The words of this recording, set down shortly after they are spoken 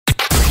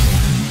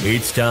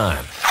It's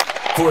time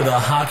for the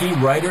Hockey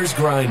Writers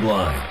Grind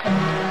Line,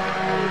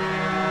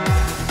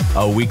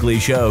 a weekly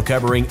show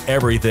covering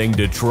everything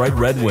Detroit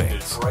Red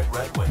Wings.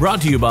 Brought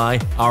to you by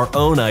our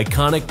own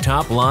iconic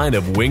top line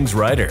of Wings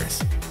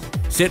writers.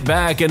 Sit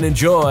back and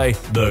enjoy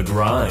The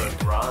Grind.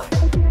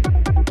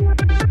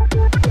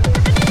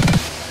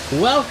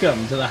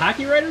 Welcome to the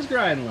Hockey Writers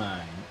Grind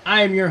Line.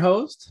 I am your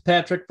host,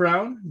 Patrick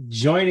Brown.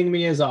 Joining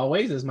me as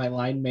always is my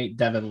line mate,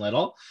 Devin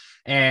Little.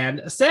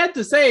 And sad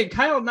to say,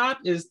 Kyle Knott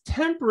is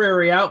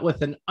temporary out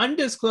with an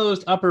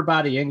undisclosed upper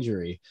body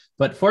injury.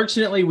 But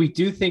fortunately, we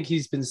do think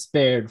he's been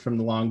spared from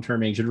the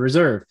long-term injured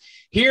reserve.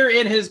 Here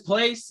in his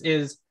place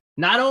is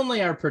not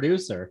only our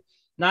producer,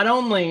 not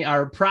only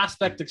our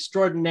prospect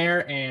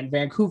extraordinaire and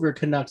Vancouver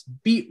Canucks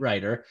beat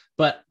writer,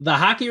 but the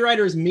Hockey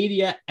Writers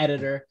media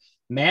editor,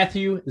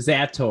 Matthew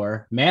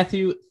Zator.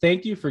 Matthew,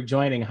 thank you for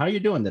joining. How are you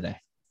doing today?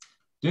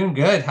 Doing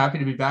good. Happy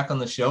to be back on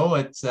the show.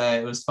 It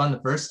was fun the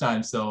first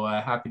time, so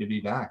happy to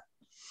be back.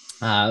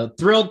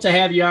 Thrilled to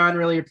have you on.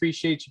 Really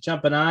appreciate you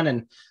jumping on.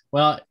 And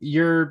well,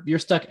 you're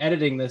stuck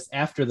editing this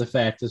after the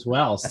fact as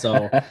well.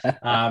 So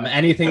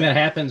anything that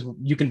happens,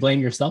 you can blame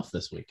yourself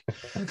this week.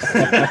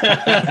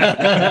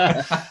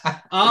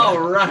 All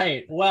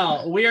right.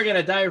 Well, we are going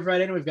to dive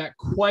right in. We've got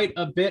quite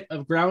a bit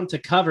of ground to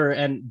cover.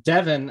 And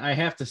Devin, I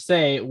have to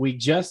say, we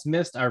just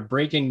missed our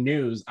breaking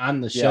news on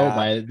the show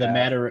by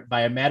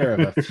a matter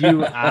of a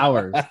few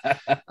hours.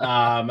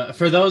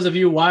 For those of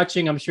you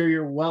watching, I'm sure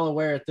you're well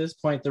aware at this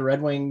point, the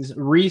Red Wings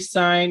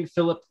re-signed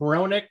Filip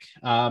Hronek,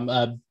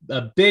 a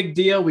big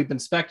deal. We've been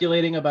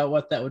speculating about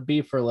what that would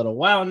be for a little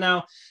while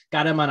now.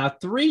 Got him on a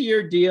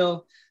 3-year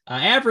deal,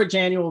 average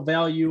annual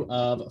value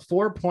of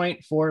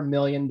 $4.4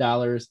 million.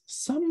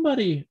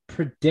 Somebody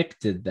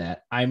predicted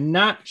that. I'm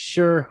not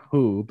sure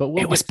who, but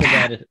we'll get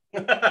to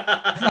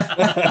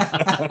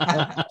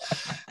that.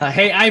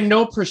 Hey, I'm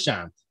no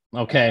Prashant.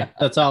 Okay,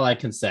 that's all I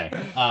can say.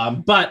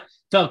 But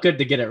felt good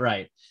to get it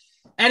right.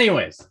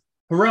 Anyways,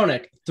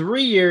 Hronek,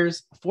 3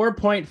 years,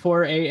 4.4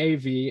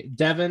 AAV.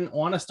 Devin,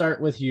 want to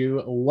start with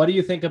you. What do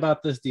you think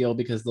about this deal?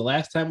 Because the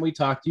last time we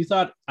talked, you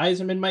thought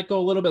Yzerman might go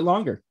a little bit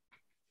longer.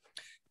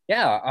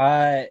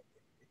 Yeah,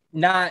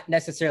 not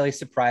necessarily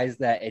surprised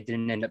that it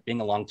didn't end up being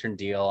a long-term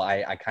deal.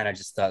 I kind of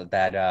just thought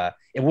that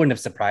it wouldn't have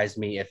surprised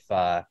me if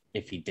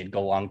he did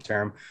go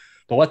long-term.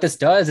 But what this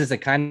does is it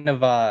kind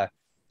of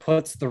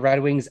puts the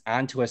Red Wings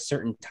onto a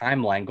certain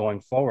timeline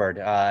going forward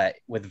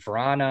with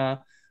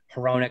Vrana,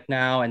 Hronek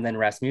now, and then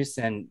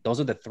Rasmussen. Those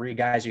are the 3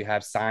 guys you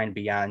have signed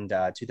beyond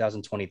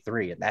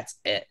 2023, and that's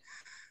it.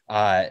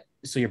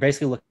 So you're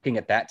basically looking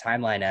at that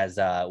timeline as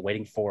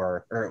waiting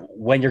for, or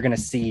when you're going to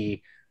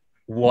see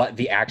what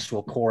the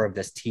actual core of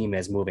this team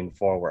is moving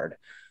forward.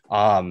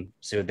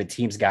 So the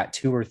team's got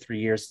 2 or 3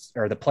 years,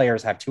 or the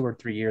players have 2 or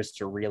 3 years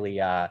to really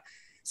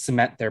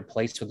cement their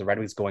place with the Red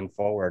Wings going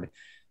forward.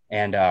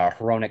 And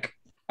Hronek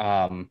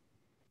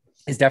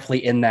is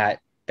definitely in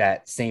that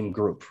same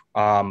group.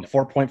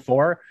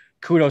 4.4.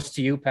 Kudos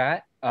to you,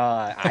 Pat.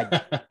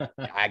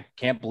 I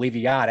can't believe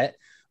you got it.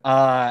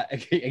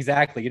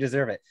 Exactly. You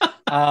deserve it.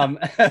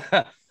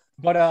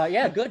 But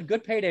yeah,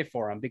 good payday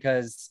for him,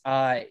 because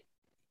I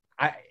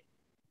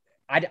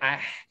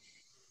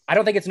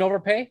don't think it's an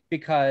overpay,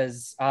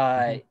 because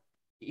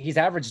he's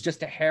averaged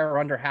just a hair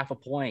under half a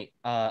point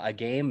a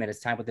game in his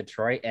time with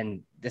Detroit.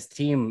 And this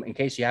team, in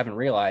case you haven't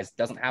realized,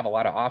 doesn't have a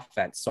lot of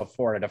offense. So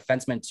for a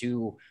defenseman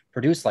to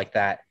produce like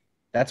that,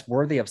 that's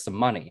worthy of some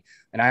money.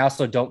 And I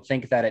also don't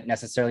think that it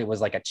necessarily was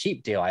like a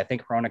cheap deal. I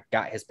think Hronek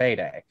got his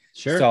payday.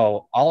 Sure.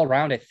 So all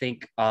around, I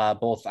think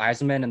both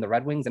Yzerman and the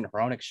Red Wings and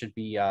Hronek should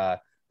be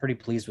pretty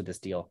pleased with this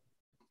deal.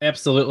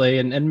 Absolutely.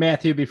 And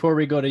Matthew, before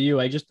we go to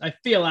you, I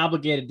feel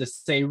obligated to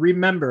say,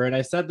 remember, and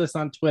I said this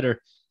on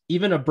Twitter,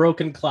 even a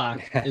broken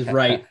clock is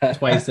right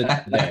twice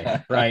a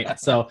day, right?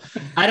 So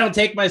I don't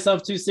take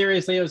myself too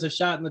seriously. It was a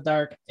shot in the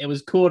dark. It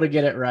was cool to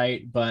get it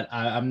right, but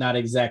I'm not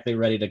exactly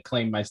ready to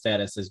claim my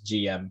status as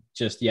GM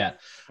just yet.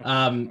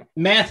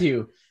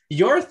 Matthew,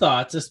 your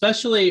thoughts,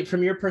 especially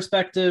from your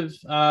perspective,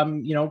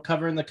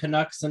 covering the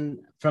Canucks and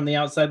from the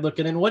outside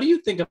looking in, what do you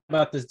think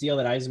about this deal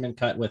that Yzerman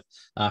cut with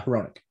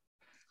Hronek?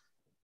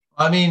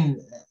 I mean,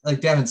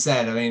 like Devin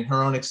said,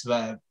 Hronek's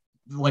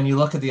when you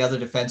look at the other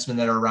defensemen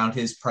that are around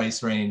his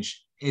price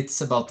range,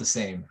 it's about the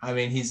same. I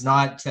mean, he's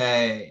not,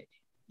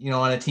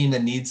 on a team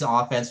that needs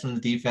offense from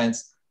the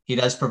defense. He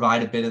does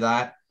provide a bit of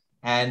that,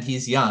 and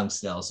he's young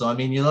still. So, I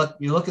mean, you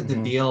look at the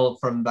deal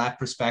from that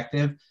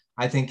perspective,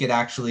 I think it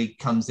actually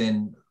comes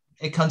in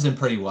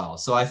pretty well.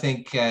 So I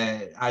think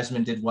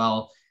Yzerman did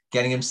well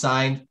getting him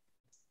signed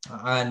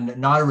on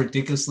not a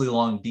ridiculously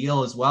long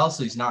deal as well.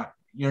 So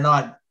you're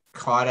not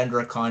caught under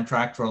a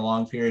contract for a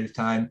long period of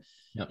time.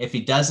 Yep. If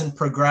he doesn't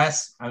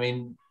progress,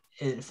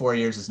 4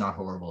 years is not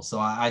horrible. So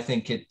I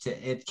think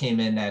it came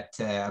in at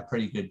a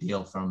pretty good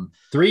deal from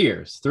 3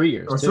 years. 3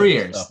 years. Or 3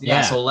 years. So,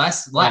 yeah. So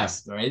less, right?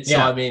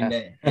 Yeah. So,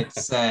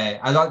 it's,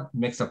 I got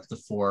mixed up the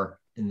 4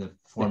 in the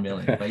 4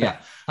 million, but yeah.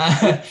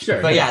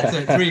 Sure. But yeah,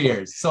 it's 3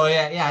 years. So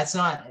yeah, it's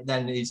not,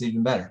 then it's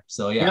even better.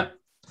 So yeah. Yep.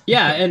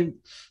 Yeah. And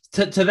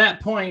to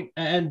that point,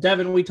 and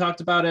Devin, we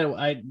talked about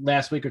it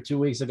last week or 2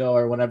 weeks ago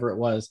or whenever it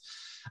was.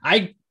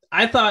 I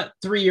thought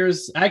 3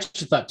 years. I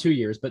actually thought 2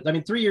 years, but I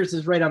mean 3 years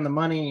is right on the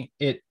money.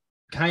 It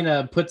kind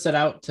of puts it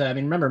out to. I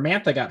mean, remember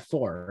Mantha got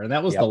 4, and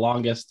that was the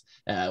longest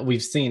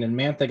we've seen, and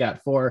Mantha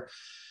got 4.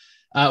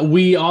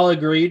 We all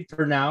agreed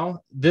for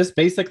now. This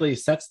basically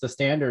sets the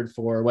standard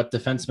for what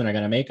defensemen are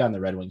going to make on the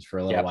Red Wings for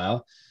a little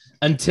while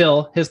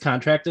until his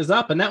contract is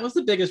up. And that was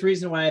the biggest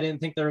reason why I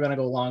didn't think they were going to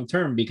go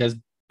long-term, because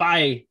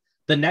by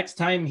the next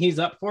time he's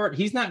up for it,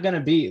 he's not going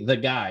to be the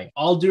guy.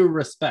 All due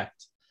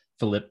respect,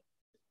 Filip,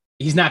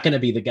 he's not going to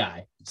be the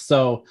guy.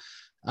 So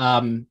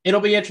it'll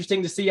be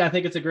interesting to see. I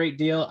think it's a great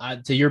deal.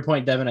 To your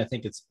point, Devin, I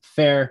think it's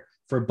fair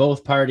for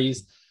both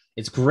parties.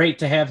 It's great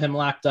to have him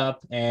locked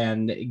up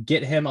and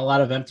get him a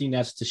lot of empty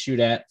nets to shoot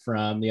at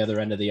from the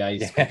other end of the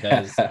ice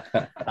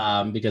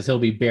because he'll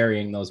be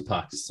burying those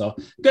pucks. So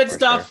good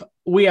stuff. Sure.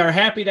 We are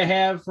happy to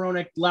have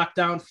Hronek locked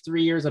down for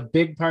 3 years, a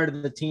big part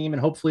of the team and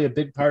hopefully a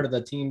big part of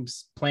the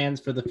team's plans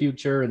for the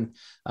future. And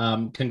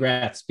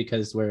congrats,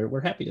 because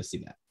we're happy to see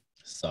that.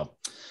 So,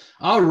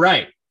 all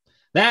right.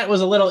 That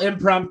was a little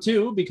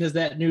impromptu because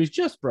that news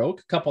just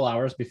broke a couple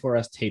hours before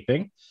us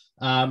taping.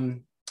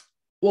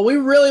 What we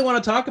really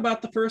want to talk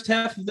about the first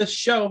half of this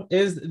show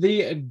is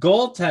the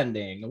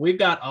goaltending. We've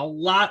got a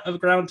lot of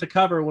ground to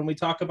cover when we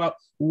talk about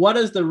what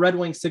does the Red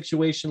Wings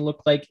situation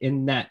look like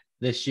in net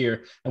this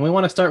year. And we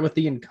want to start with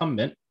the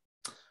incumbent,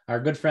 our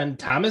good friend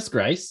Thomas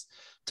Greiss,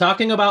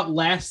 talking about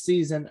last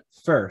season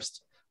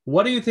first.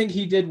 What do you think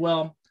he did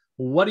well?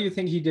 What do you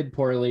think he did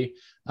poorly?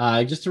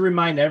 Just to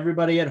remind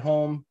everybody at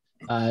home,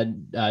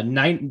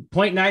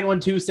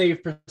 9.912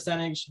 save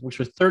percentage, which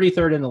was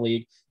 33rd in the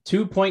league,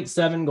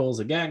 2.7 goals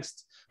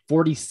against,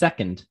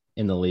 42nd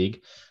in the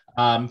league.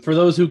 For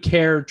those who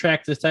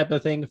track this type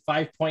of thing,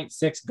 5.6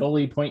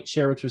 goalie point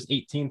share, which was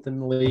 18th in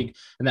the league,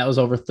 and that was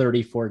over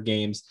 34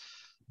 games.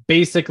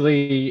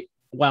 Basically,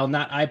 while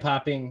not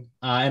eye-popping,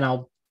 and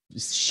I'll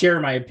share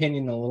my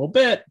opinion a little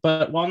bit,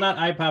 but while not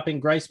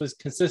eye-popping, Greiss was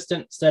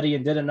consistent, steady,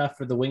 and did enough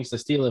for the Wings to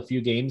steal a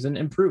few games and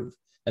improve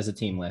as a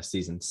team last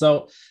season.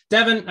 So,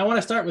 Devin, I want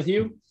to start with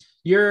you.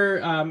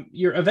 Your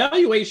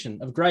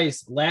evaluation of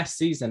Greiss last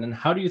season, and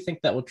how do you think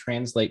that will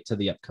translate to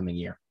the upcoming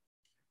year?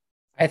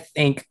 I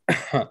think,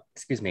 I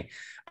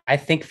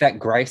think that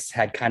Greiss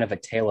had kind of a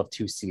tale of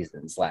two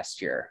seasons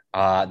last year.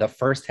 The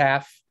first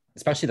half,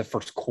 especially the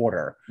first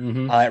quarter,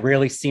 it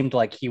really seemed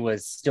like he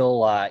was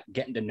still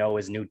getting to know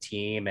his new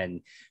team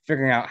and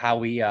figuring out how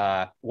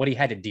what he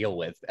had to deal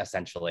with,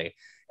 essentially.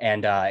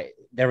 And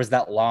there was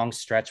that long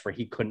stretch where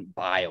he couldn't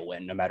buy a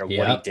win no matter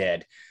what he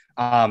did.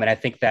 And I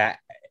think that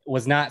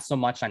was not so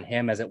much on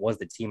him as it was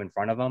the team in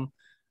front of him.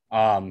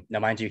 Now,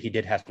 mind you, he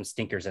did have some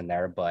stinkers in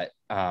there, but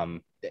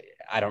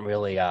I don't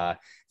really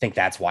think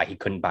that's why he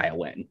couldn't buy a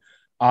win.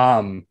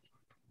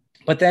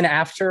 But then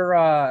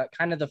after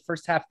kind of the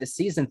first half of the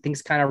season,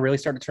 things kind of really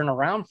started to turn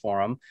around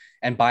for him.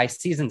 And by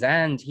season's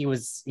end, he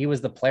was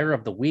the player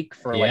of the week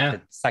for like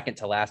the second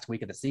to last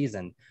week of the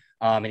season.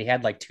 And he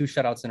had like 2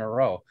 shutouts in a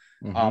row.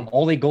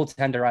 Only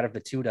goaltender out of the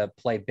 2 to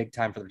play big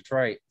time for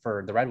Detroit,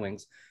 for the Red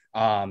Wings,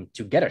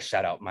 to get a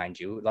shutout, mind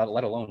you,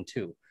 let alone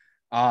 2.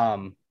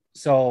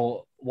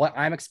 So what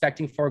I'm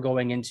expecting for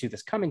going into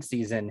this coming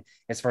season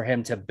is for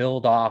him to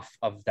build off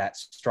of that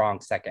strong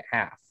second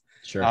half.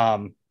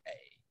 Sure.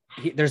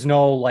 There's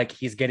no like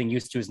he's getting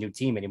used to his new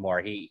team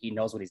anymore. He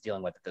knows what he's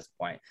dealing with at this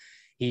point.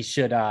 He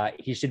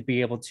should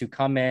be able to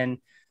come in,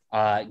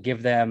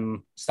 give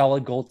them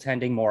solid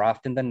goaltending more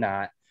often than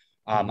not.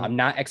 I'm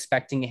not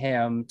expecting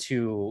him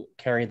to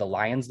carry the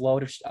Lions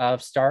load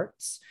of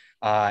starts,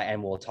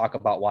 and we'll talk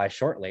about why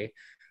shortly.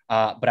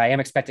 But I am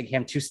expecting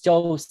him to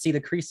still see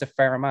the crease a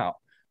fair amount.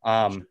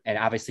 And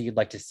obviously you'd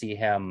like to see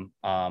him,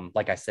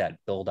 like I said,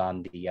 build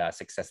on the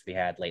success we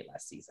had late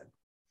last season.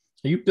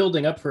 Are you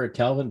building up for a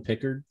Calvin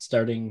Pickard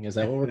starting? Is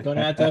that what we're going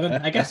at, Devin?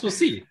 I guess we'll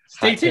see.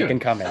 Stay tuned.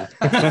 Coming.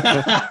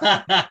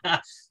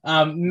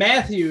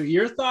 Matthew,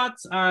 your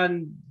thoughts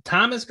on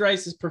Thomas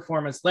Greiss's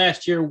performance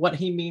last year, what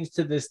he means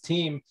to this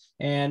team,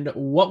 and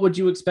what would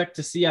you expect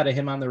to see out of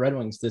him on the Red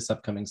Wings this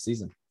upcoming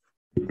season?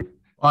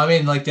 Well, I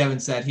mean, like Devin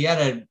said, he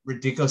had a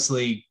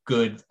ridiculously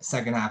good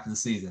second half of the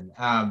season.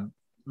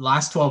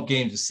 Last 12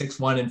 games is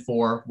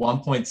 6-1-4,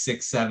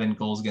 1.67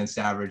 goals against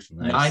average,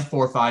 nice.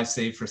 9.45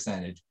 save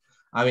percentage.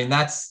 I mean,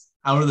 that's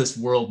out of this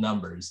world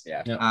numbers.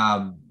 Yeah.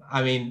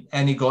 I mean,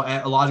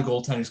 a lot of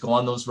goaltenders go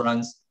on those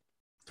runs.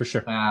 For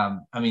sure. I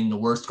mean, the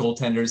worst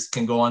goaltenders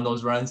can go on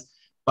those runs,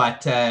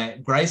 but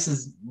Greiss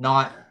is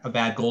not a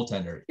bad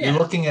goaltender. Yeah. You're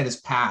looking at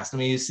his past. I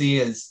mean, you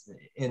see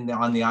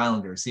on the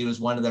Islanders, he was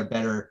one of their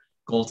better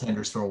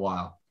goaltenders for a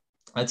while.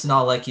 It's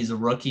not like he's a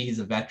rookie. He's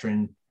a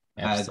veteran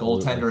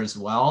goaltender as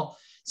well.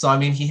 So, I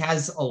mean, he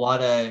has a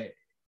lot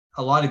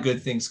of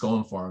good things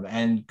going for him.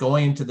 And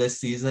going into this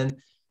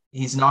season,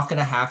 he's not going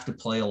to have to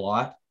play a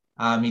lot.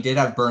 He did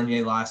have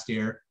Bernier last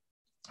year,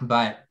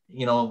 but,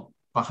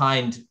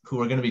 behind who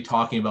we're going to be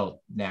talking about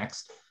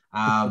next,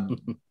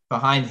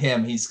 behind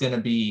him, he's going to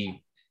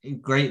be a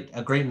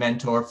great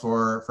mentor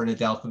for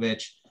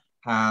Nedeljkovic.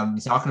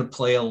 He's not going to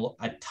play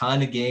a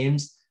ton of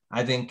games.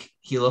 I think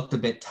he looked a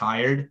bit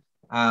tired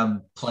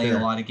playing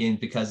a lot of games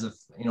because of,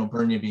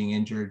 Bernier being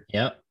injured.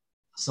 Yep.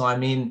 So, I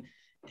mean,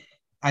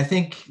 I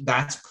think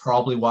that's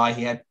probably why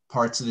he had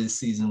parts of his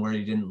season where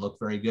he didn't look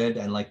very good.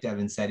 And like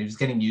Devin said, he was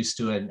getting used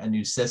to a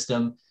new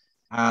system.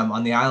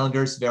 On the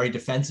Islanders, very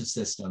defensive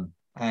system,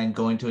 and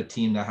going to a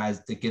team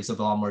that gives up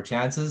a lot more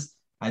chances.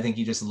 I think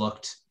he just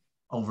looked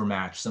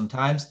overmatched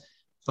sometimes.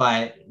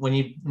 But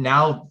he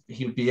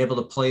would be able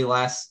to play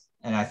less,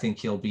 and I think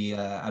he'll be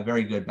a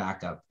very good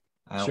backup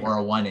or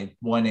a 1A,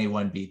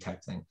 1B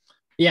type thing.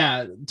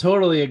 Yeah,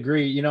 totally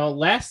agree.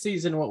 Last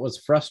season, what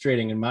was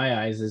frustrating in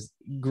my eyes is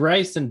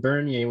Greiss and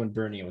Bernier, when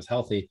Bernier was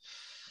healthy,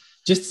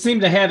 just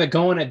seemed to have it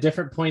going at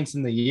different points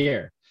in the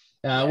year.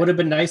 It would have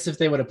been nice if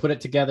they would have put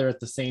it together at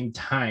the same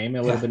time.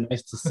 It would have been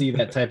nice to see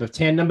that type of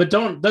tandem, but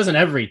doesn't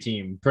every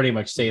team pretty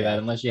much say that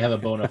unless you have a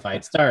bona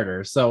fide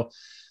starter? So,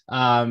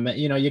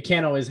 you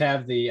can't always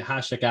have the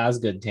Hasek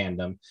Osgood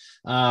tandem.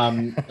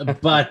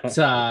 But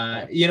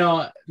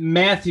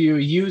Matthew,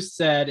 you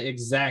said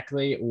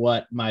exactly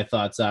what my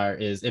thoughts are,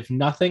 is if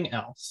nothing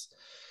else,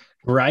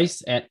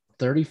 Greiss at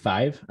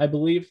 35, I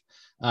believe,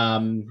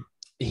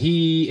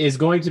 he is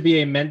going to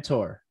be a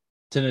mentor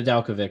to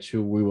Nedeljkovic,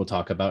 who we will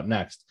talk about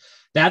next.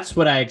 That's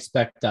what I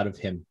expect out of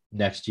him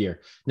next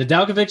year.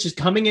 Nedeljkovic is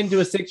coming into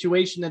a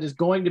situation that is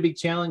going to be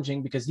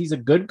challenging because he's a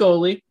good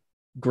goalie,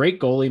 great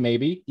goalie,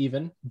 maybe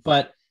even,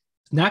 but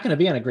not going to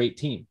be on a great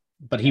team,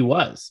 but he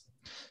was.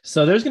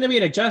 So there's going to be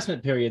an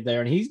adjustment period there,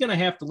 and he's going to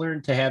have to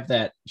learn to have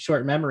that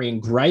short memory, and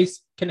Greiss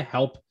can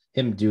help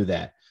him do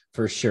that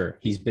for sure.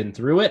 He's been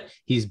through it.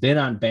 He's been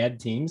on bad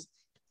teams.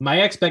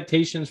 My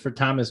expectations for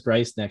Thomas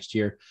Greiss next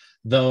year,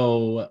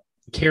 though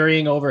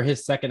carrying over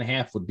his second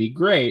half would be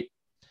great,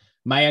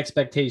 my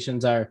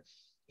expectations are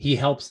he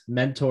helps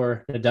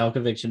mentor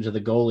Nedeljkovic into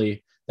the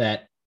goalie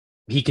that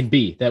he can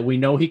be, that we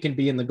know he can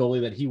be in the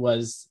goalie that he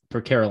was for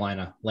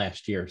Carolina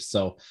last year.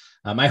 So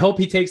I hope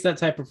he takes that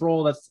type of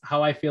role. That's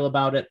how I feel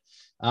about it.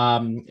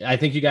 I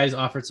think you guys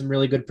offered some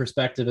really good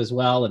perspective as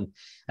well. And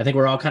I think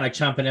we're all kind of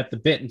chomping at the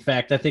bit. In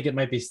fact, I think it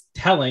might be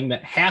telling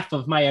that half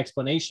of my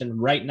explanation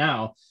right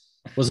now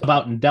was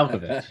about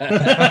Nedeljkovic.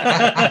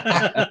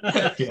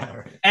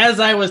 As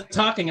I was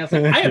talking, I was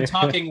like, I am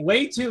talking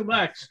way too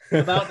much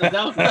about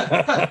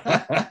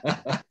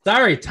Nedeljkovic.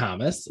 Sorry,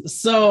 Thomas.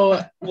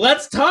 So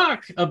let's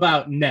talk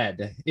about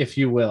Ned, if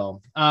you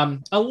will. A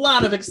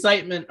lot of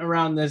excitement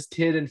around this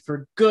kid, and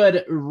for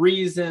good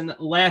reason.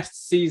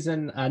 Last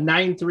season, a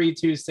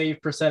 .932 save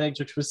percentage,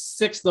 which was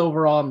 6th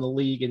overall in the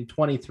league in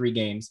 23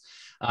 games.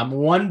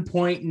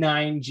 1.9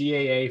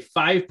 GAA,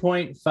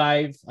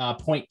 5.5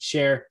 point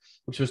share,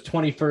 which was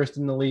 21st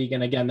in the league.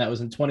 And again, that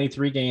was in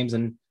 23 games.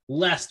 And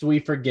lest we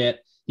forget,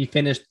 he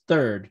finished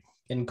 3rd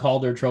in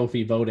Calder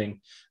Trophy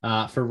voting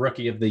for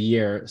Rookie of the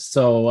Year.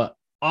 So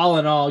all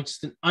in all,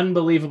 just an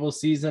unbelievable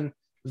season.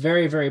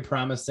 Very, very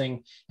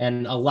promising,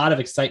 and a lot of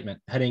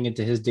excitement heading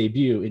into his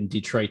debut in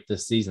Detroit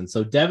this season.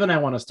 So Devin, I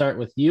want to start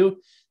with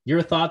you.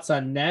 Your thoughts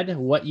on Ned,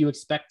 what you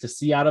expect to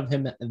see out of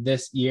him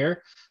this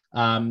year,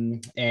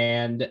 and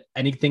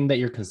anything that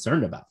you're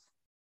concerned about.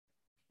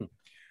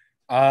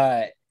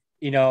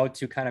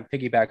 To kind of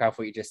piggyback off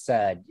what you just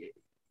said,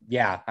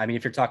 yeah, I mean,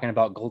 if you're talking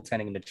about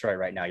goaltending in Detroit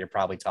right now, you're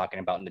probably talking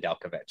about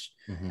Nedeljkovic,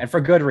 and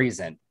for good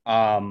reason.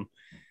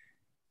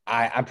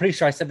 I'm pretty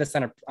sure I said this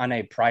on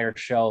a prior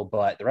show,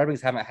 but the Red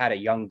Wings haven't had a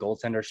young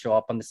goaltender show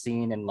up on the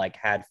scene and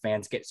had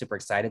fans get super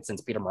excited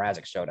since Peter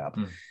Mrazek showed up.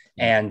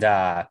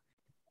 And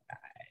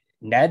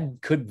Ned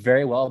could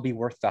very well be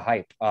worth the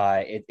hype.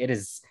 It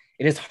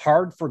is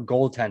hard for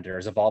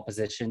goaltenders of all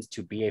positions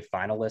to be a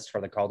finalist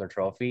for the Calder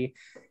Trophy,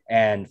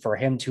 and for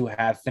him to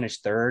have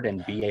finished 3rd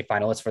and be a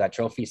finalist for that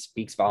trophy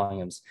speaks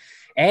volumes.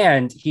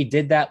 And he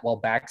did that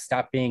while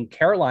backstopping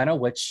Carolina,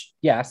 which,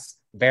 yes,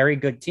 very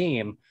good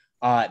team.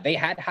 They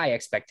had high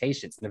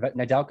expectations.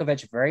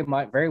 Nedeljkovic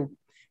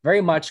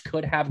very much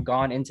could have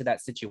gone into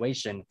that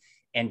situation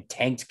and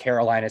tanked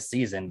Carolina's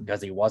season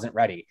because he wasn't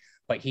ready,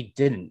 but he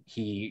didn't.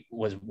 He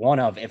was one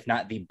of, if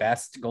not the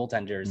best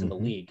goaltenders in the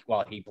league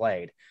while he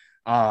played.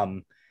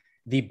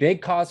 The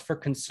big cause for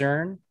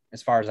concern,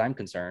 as far as I'm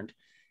concerned,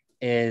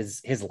 is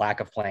his lack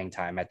of playing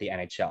time at the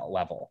NHL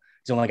level.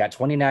 He's only got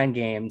 29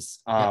 games,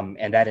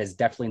 and that is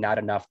definitely not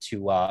enough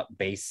to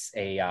base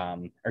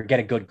or get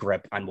a good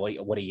grip on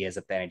what he is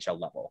at the NHL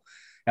level.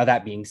 Now,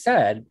 that being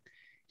said,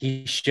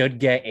 he should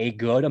get a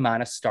good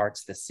amount of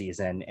starts this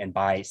season, and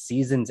by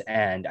season's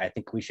end, I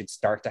think we should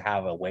start to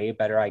have a way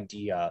better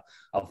idea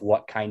of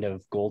what kind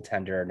of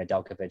goaltender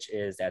Nedeljkovic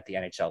is at the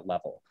NHL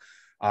level.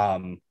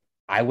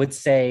 I would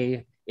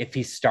say if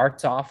he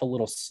starts off a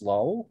little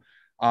slow,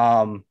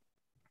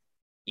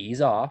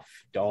 ease off.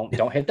 Don't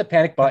hit the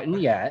panic button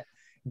yet.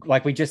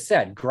 Like we just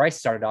said, Greiss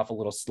started off a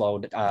little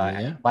slow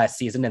last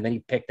season, and then he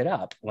picked it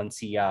up once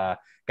he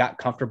got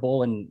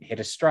comfortable and hit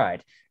a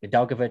stride.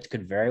 Nedeljkovic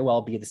could very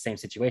well be the same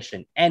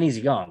situation, and he's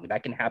young.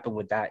 That can happen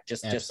with that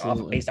just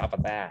based off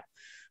of that.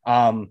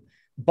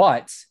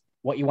 But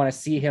what you want to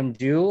see him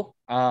do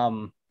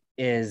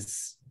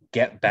is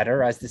get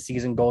better as the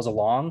season goes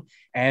along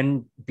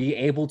and be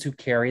able to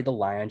carry the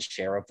lion's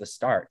share of the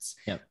starts.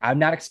 Yep. I'm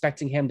not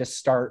expecting him to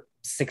start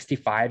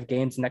 65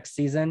 games next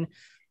season,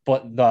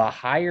 but the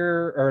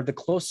higher or the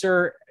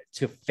closer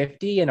to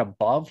 50 and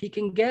above he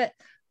can get,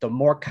 the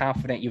more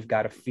confident you've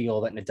got to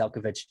feel that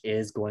Nedeljkovic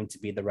is going to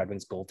be the Red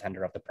Wings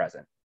goaltender of the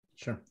present.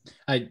 Sure.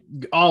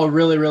 All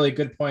really, really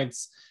good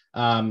points.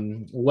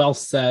 Well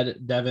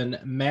said, Devin.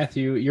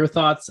 Matthew, your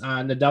thoughts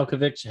on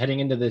Nedeljkovic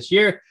heading into this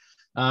year?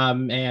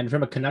 And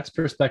from a Canucks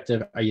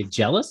perspective, are you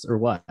jealous or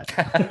what?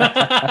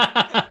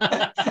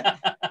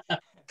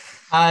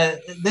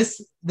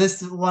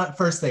 This one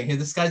first thing,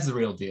 this guy's the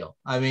real deal.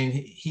 I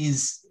mean,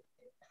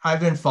 I've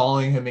been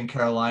following him in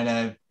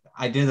Carolina.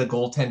 I did a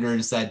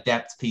goaltenders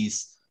depth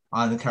piece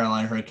on the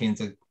Carolina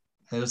Hurricanes. It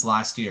was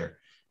last year.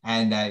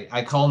 And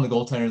I call him the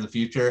goaltender of the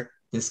future.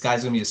 This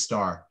guy's going to be a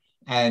star.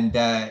 And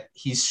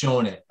he's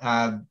shown it.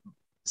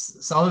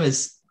 Some of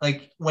his,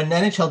 like when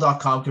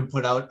NHL.com can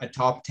put out a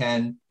top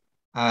 10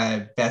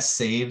 best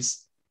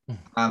saves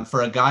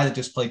for a guy that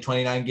just played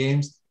 29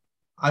 games,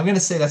 I'm going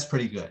to say that's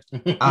pretty good.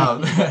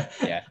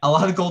 Yeah. A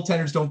lot of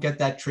goaltenders don't get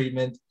that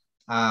treatment.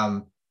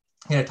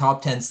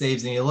 Top 10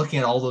 saves, and you're looking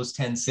at all those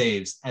 10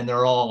 saves, and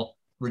they're all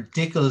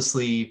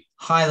ridiculously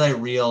highlight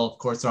reel. Of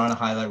course, they're on a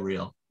highlight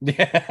reel.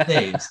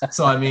 Saves.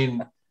 So, I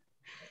mean,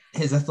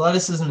 his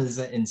athleticism is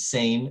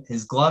insane.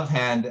 His glove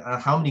hand,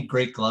 how many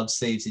great glove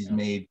saves he's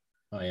made.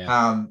 Oh,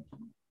 yeah.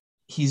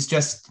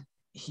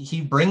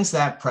 He brings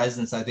that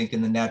presence, I think,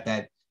 in the net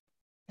that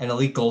an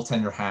elite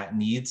goaltender hat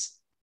needs.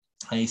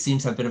 And he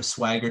seems to have a bit of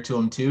swagger to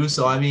him too.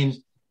 So, I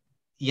mean,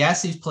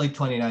 yes, he's played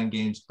 29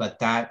 games, but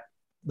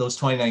those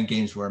 29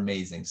 games were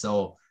amazing.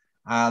 So,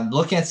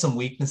 looking at some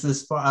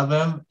weaknesses of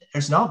him,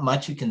 there's not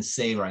much you can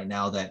say right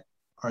now that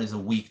is a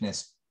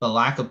weakness. The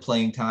lack of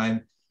playing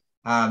time.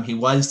 He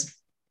was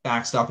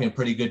backstopping a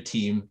pretty good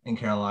team in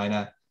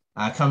Carolina.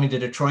 Coming to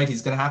Detroit,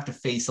 he's going to have to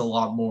face a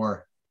lot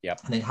more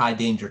high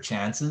danger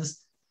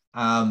chances.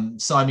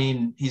 So, I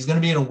mean, he's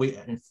going to be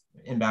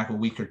in a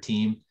weaker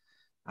team.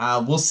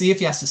 We'll see if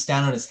he has to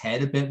stand on his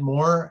head a bit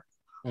more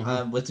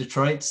with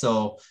Detroit.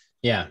 So,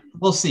 yeah,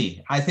 we'll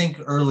see. I think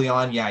early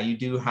on, you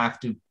do have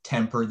to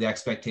temper the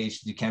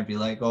expectations. You can't be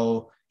like,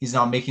 oh, he's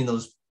not making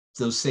those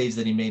saves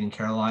that he made in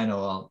Carolina.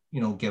 Well,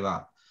 give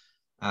up.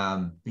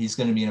 He's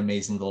going to be an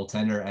amazing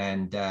goaltender,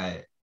 and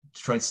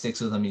Detroit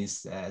sticks with him.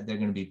 They're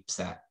going to be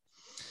set.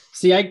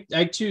 See,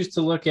 I choose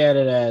to look at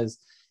it as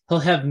he'll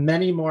have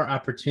many more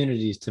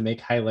opportunities to make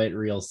highlight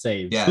reel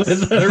saves. Yes,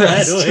 with the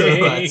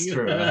That's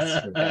true.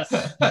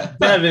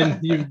 Devin,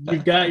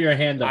 you've got your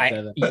hand up,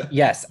 Devin.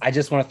 Yes, I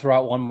just want to throw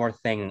out one more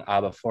thing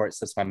before it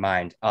slips my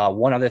mind.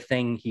 One other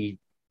thing he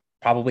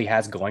probably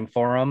has going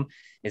for him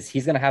is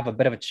he's going to have a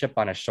bit of a chip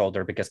on his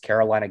shoulder because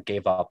Carolina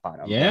gave up on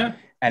him. Yeah.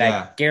 And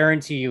I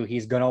guarantee you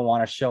he's going to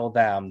want to show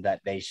them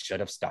that they should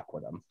have stuck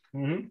with him.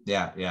 Mm-hmm.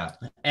 Yeah.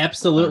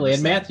 Absolutely. 100%.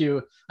 And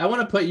Matthew, I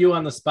want to put you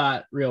on the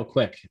spot real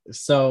quick.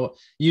 So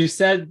you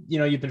said,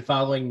 you've been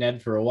following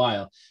Ned for a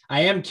while.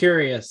 I am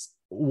curious,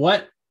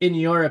 what, in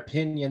your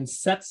opinion,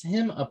 sets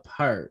him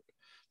apart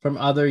from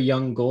other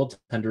young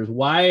goaltenders?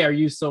 Why are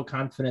you so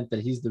confident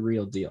that he's the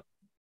real deal?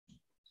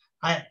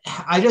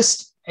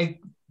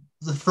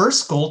 The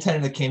first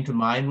goaltender that came to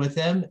mind with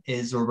him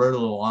is Roberto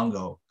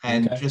Luongo,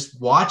 and just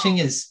watching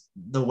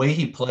the way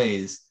he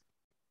plays,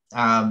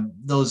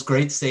 those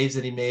great saves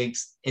that he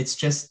makes, he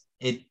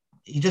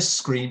just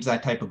screams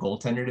that type of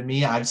goaltender to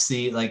me. I've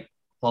seen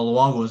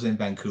Luongo was in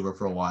Vancouver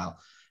for a while,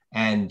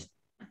 and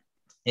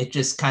it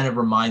just kind of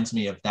reminds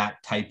me of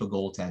that type of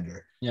goaltender.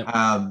 Yep.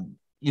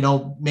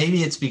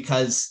 Maybe it's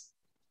because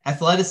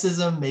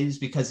athleticism, maybe it's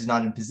because he's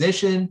not in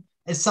position.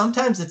 And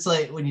sometimes it's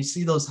like when you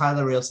see those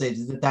highlight reel saves,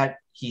 is it that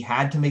he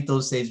had to make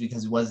those saves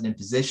because he wasn't in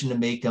position to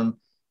make them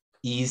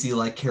easy,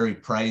 like Carey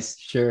Price?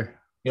 Sure.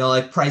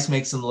 Like Price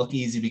makes him look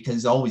easy because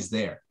he's always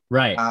there.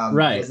 Right.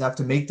 Right. He doesn't have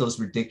to make those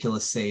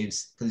ridiculous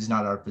saves because he's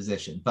not out of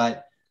position.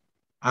 But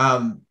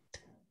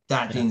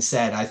that being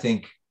said, I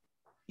think,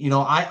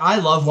 I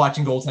love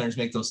watching goaltenders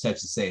make those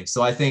types of saves.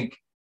 So I think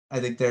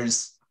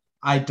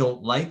I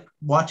don't like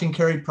watching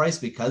Carey Price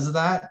because of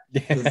that.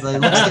 It looks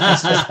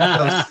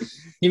like he's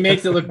he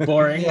makes it look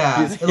boring.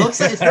 Yeah, it looks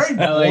like it's very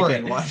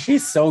boring.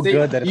 He's so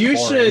good that it's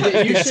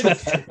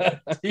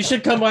you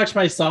should come watch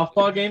my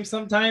softball game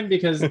sometime,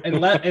 because in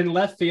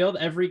left field,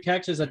 every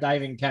catch is a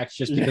diving catch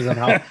just because of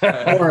how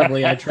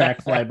horribly I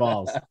track fly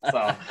balls.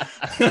 So.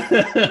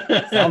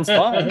 Sounds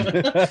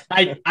fun.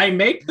 I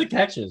make the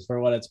catches for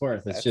what it's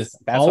worth. It's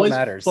that's always what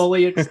matters.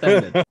 Fully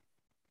extended.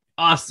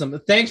 Awesome.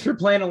 Thanks for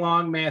playing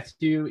along,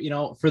 Matthew.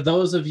 For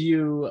those of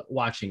you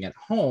watching at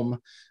home,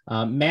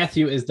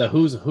 Matthew is the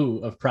who's who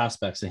of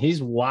prospects, and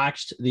he's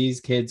watched these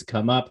kids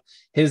come up.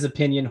 His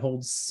opinion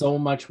holds so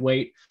much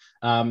weight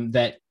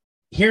that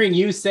hearing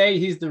you say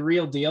he's the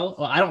real deal,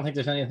 well, I don't think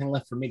there's anything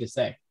left for me to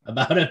say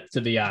about it,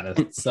 to be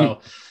honest.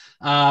 So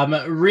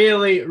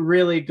really,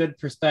 really good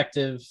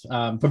perspective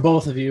for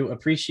both of you.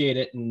 Appreciate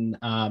it. And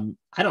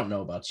I don't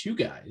know about you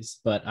guys,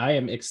 but I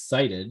am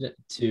excited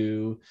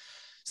to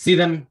see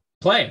them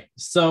play.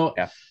 So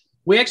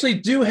We actually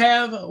do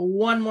have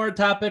one more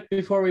topic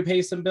before we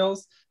pay some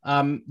bills.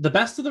 The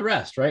best of the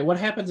rest, right? What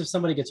happens if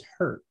somebody gets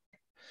hurt?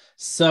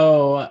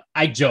 So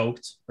I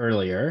joked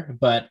earlier,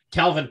 but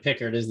Calvin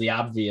Pickard is the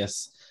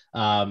obvious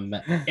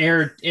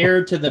heir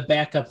to the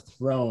backup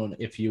throne,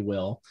 if you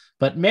will.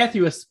 But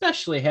Matthew,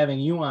 especially having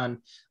you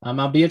on,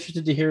 I'll be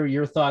interested to hear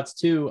your thoughts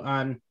too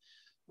on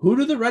who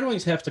do the Red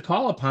Wings have to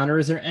call upon, or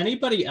is there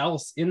anybody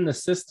else in the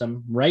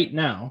system right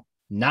now,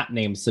 not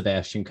named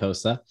Sebastian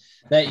Cossa,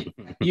 that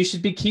you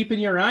should be keeping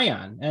your eye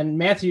on? And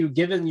Matthew,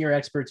 given your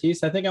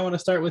expertise, I think I want to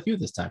start with you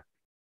this time.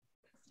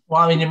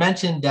 Well, I mean, you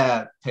mentioned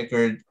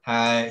Pickard.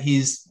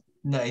 He's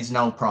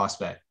no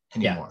prospect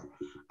anymore.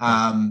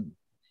 Yeah.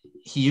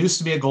 He used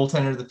to be a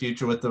goaltender of the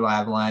future with the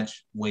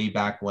Avalanche way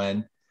back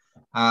when.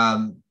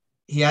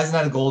 He hasn't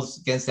had a goals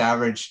against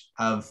average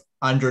of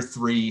under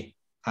 3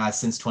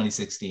 since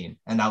 2016,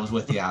 and that was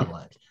with the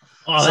Avalanche.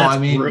 Oh, so I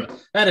mean,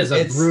 that is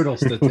a brutal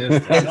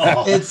statistic.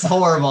 It's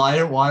horrible. I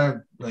didn't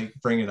want to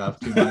bring it up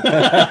too much.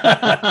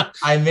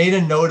 I made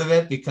a note of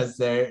it because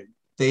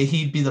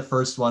he'd be the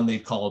first one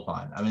they'd call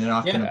upon. I mean, they're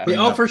not going to bring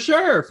up, for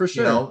sure.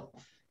 You know,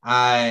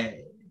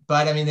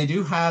 but I mean, they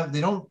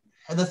don't.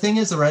 And the thing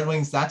is, the Red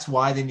Wings, that's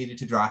why they needed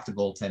to draft a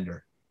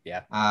goaltender.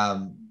 Yeah.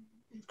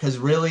 Because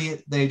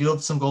really, they do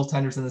have some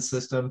goaltenders in the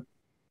system,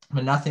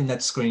 but nothing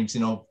that screams,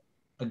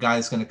 a guy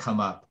that's going to come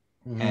up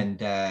and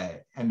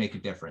make a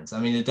difference. I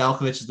mean,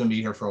 Nedeljkovic is going to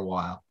be here for a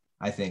while,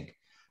 I think.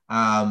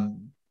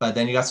 But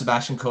then you got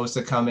Sebastian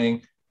Cossa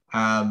coming.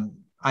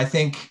 I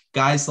think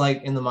guys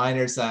like in the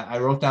minors, I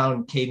wrote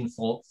down Caden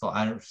Fulcher.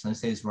 I don't know if I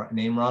say his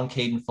name wrong,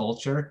 Caden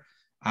Fulcher.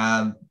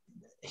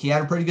 He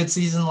had a pretty good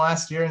season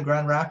last year in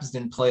Grand Rapids,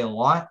 didn't play a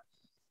lot,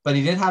 but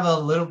he did have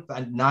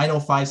a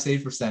 905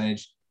 save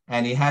percentage,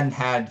 and he hadn't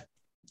had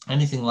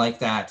anything like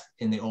that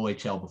in the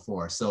OHL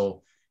before.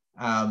 So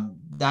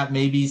that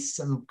may be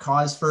some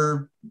cause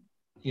for,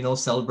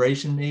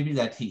 celebration, maybe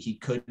that he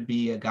could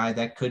be a guy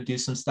that could do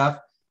some stuff.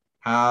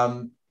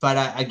 But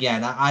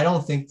I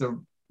don't think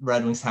the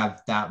Red Wings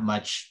have that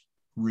much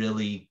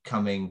really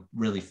coming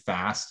really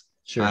fast.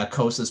 Sure.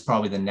 Cossa is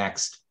probably the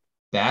next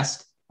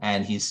best,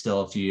 and he's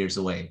still a few years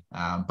away.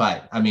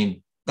 But I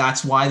mean,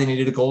 that's why they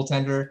needed a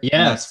goaltender.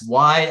 Yeah, that's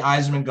why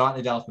Yzerman got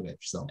Nedeljkovic.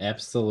 So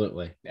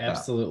absolutely.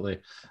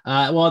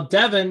 Well,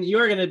 Devin, you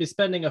are going to be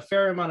spending a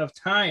fair amount of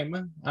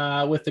time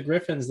with the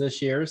Griffins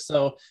this year.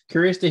 So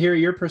curious to hear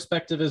your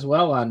perspective as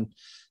well on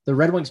the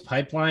Red Wings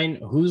pipeline.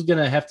 Who's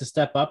going to have to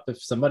step up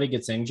if somebody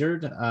gets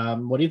injured?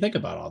 What do you think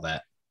about all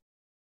that?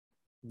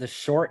 The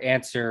short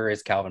answer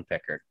is Calvin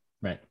Pickard.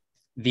 Right.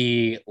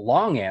 The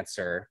long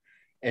answer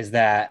is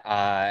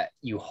that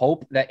you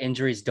hope that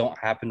injuries don't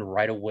happen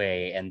right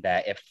away, and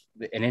that if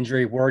an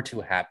injury were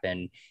to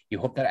happen, you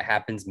hope that it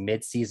happens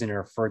mid-season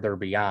or further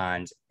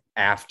beyond,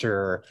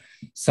 after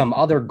some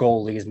other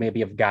goalies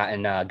maybe have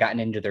gotten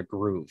into their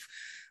groove.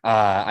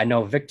 I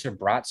know Victor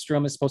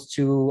Brattstrom is supposed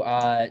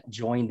to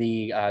join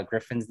the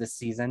Griffins this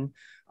season.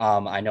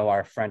 I know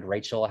our friend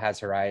Rachel has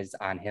her eyes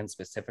on him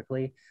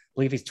specifically. I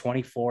believe he's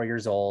 24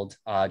 years old,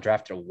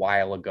 drafted a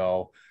while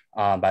ago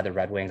by the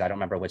Red Wings. I don't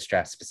remember which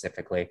draft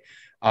specifically.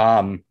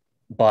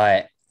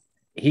 But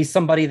he's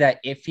somebody that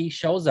if he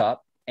shows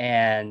up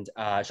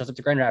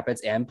to Grand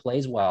Rapids and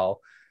plays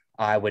well,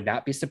 I would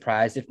not be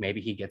surprised if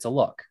maybe he gets a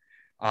look.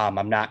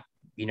 I'm not,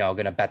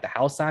 going to bet the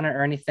house on it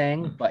or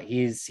anything, but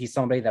he's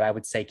somebody that I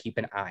would say keep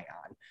an eye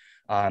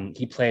on.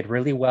 He played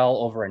really well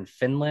over in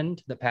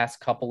Finland the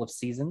past couple of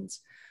seasons.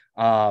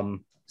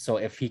 So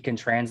if he can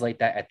translate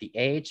that at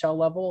the AHL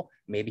level,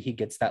 maybe he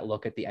gets that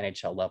look at the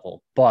NHL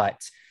level.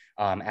 But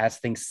as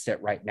things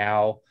sit right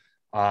now,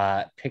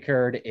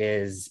 Pickard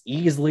is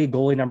easily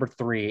goalie number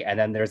 3, and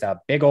then there's a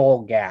big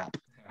old gap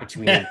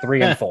between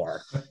 3 and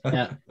 4.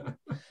 Yeah.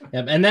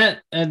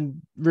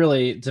 And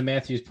really, to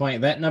Matthew's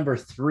point, that number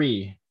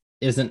 3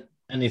 isn't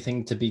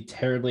anything to be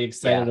terribly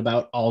excited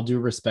about. All due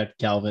respect,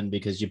 Calvin,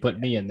 because you put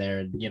me in there,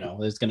 and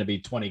there's going to be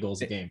 20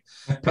 goals a game,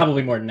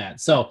 probably more than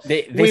that. So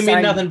we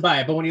mean nothing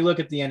by it, but when you look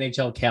at the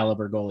NHL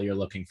caliber goalie you're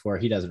looking for,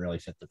 he doesn't really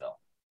fit the bill.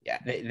 Yeah,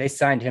 they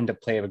signed him to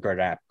play with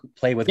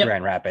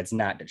Grand Rapids,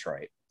 not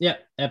Detroit. Yeah,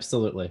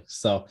 absolutely.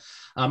 So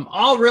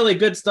all really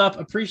good stuff.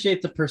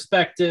 Appreciate the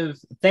perspective.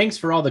 Thanks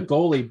for all the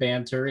goalie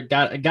banter.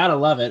 Gotta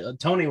love it.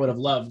 Tony would have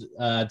loved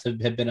to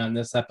have been on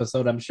this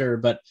episode, I'm sure.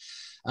 But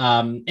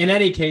in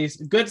any case,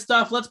 good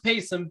stuff. Let's pay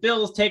some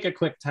bills. Take a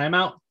quick time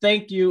out.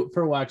 Thank you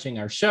for watching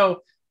our show.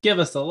 Give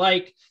us a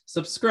like,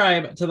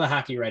 subscribe to the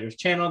Hockey Writers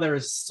channel. There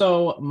is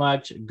so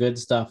much good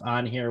stuff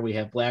on here. We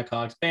have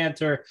Blackhawks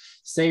banter,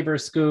 Saber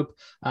Scoop,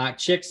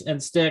 Chicks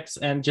and Sticks,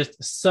 and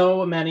just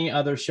so many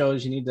other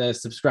shows you need to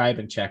subscribe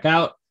and check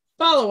out.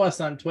 Follow us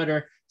on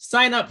Twitter.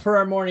 Sign up for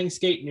our morning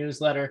skate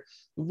newsletter.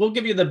 We'll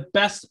give you the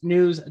best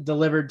news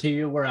delivered to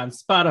you. We're on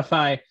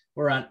Spotify.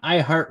 We're on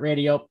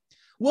iHeartRadio.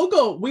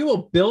 We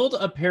will build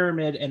a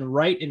pyramid and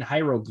write in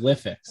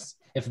hieroglyphics,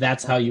 if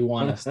that's how you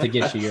want us to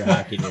get you your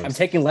hockey news. I'm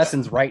taking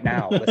lessons right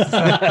now.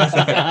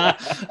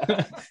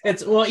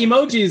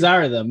 Emojis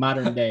are the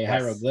modern day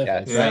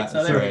hieroglyphics, right?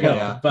 So there we go.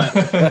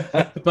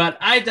 Yeah. But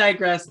I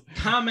digress.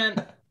 Comment,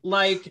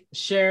 like,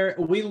 share.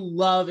 We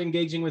love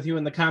engaging with you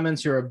in the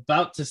comments. You're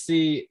about to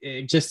see,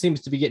 it just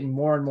seems to be getting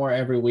more and more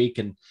every week.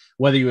 And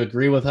whether you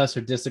agree with us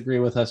or disagree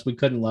with us, we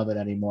couldn't love it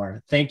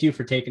anymore. Thank you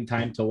for taking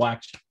time to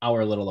watch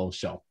our little old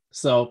show.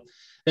 So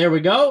there we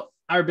go.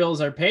 Our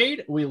bills are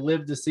paid. We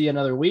live to see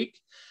another week.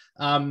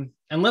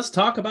 And let's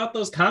talk about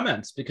those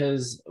comments,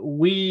 because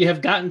we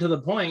have gotten to the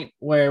point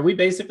where we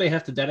basically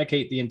have to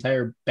dedicate the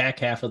entire back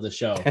half of the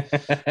show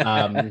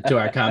to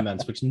our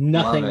comments, which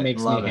nothing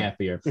makes me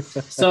happier.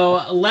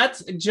 So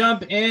let's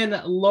jump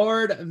in.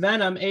 Lord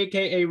Venom,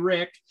 aka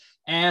Rick,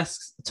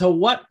 asks, to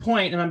what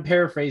point, and I'm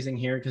paraphrasing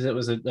here because it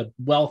was a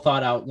well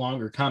thought out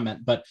longer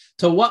comment, but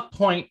to what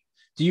point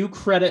do you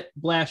credit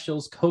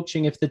Blashill's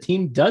coaching if the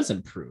team does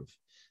improve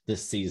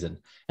this season?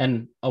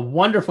 And a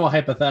wonderful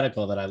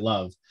hypothetical that I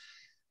love.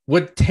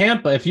 Would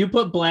Tampa, if you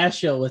put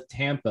Blashill with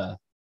Tampa,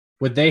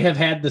 would they have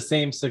had the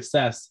same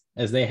success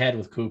as they had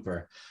with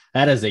Cooper?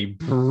 That is a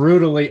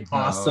brutally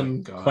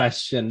awesome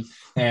question.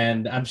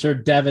 And I'm sure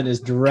Devin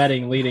is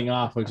dreading leading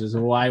off, which is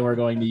why we're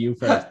going to you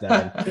first,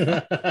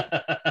 Devin.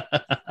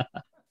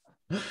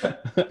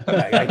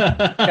 I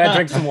gotta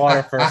drink some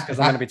water first because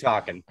I'm going to be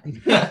talking.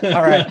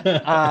 All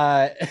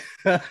right.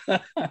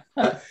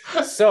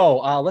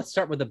 So let's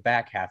start with the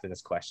back half of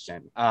this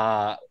question.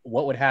 What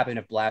would happen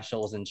if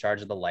Blashill was in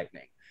charge of the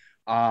Lightning?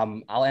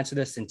 I'll answer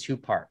this in two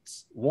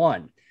parts.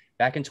 One,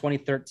 back in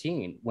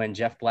 2013, when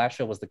Jeff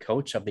Blashill was the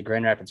coach of the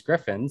Grand Rapids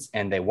Griffins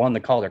and they won the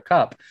Calder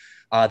Cup,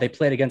 they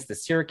played against the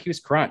Syracuse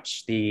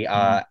Crunch, the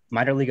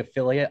minor league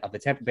affiliate of the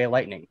Tampa Bay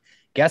Lightning.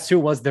 Guess who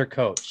was their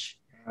coach?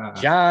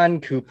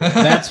 John Cooper.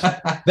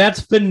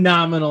 That's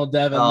phenomenal,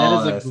 Devin.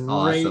 Oh, that is a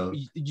great. Awesome.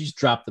 You just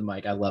dropped the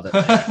mic. I love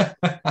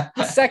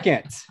it.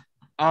 Second,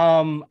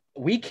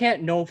 we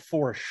can't know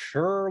for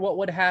sure what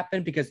would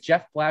happen because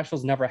Jeff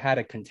Blashill's never had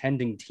a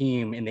contending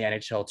team in the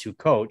NHL to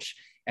coach,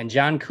 and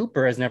John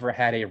Cooper has never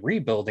had a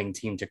rebuilding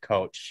team to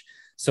coach.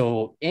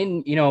 So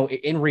in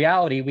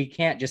reality, we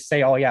can't just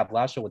say, oh yeah,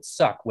 Blashill would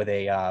suck with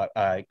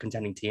a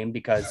contending team,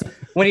 because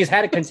when he's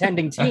had a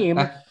contending team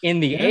in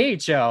the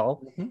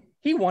AHL,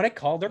 he won a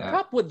Calder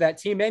Cup with that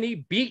team and he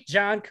beat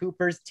John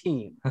Cooper's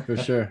team. For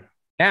sure.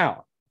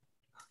 Now,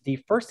 the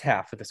first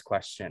half of this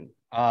question,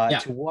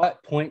 to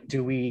what point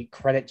do we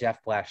credit Jeff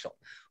Blashill?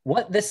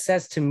 What this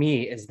says to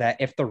me is that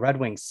if the Red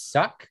Wings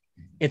suck,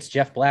 it's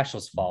Jeff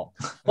Blashill's fault.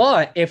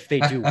 But if they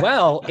do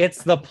well,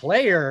 it's the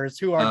players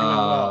who are doing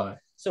well.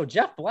 So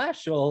Jeff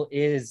Blashill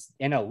is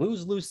in a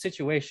lose-lose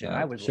situation.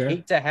 I would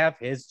hate to have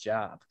his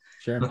job.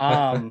 Sure.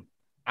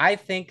 I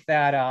think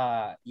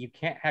that you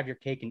can't have your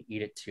cake and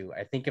eat it too.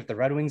 I think if the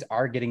Red Wings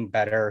are getting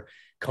better,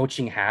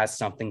 coaching has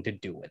something to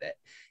do with it.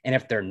 And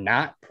if they're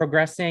not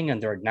progressing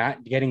and they're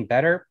not getting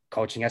better,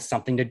 coaching has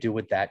something to do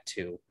with that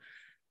too.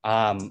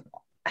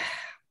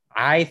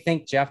 I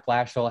think Jeff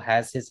Blashill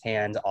has his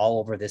hands all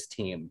over this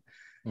team,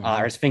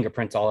 or his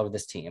fingerprints all over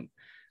this team.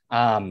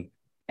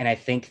 And I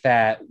think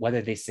that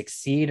whether they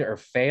succeed or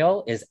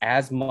fail is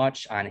as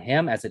much on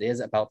him as it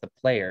is about the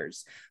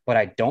players. But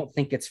I don't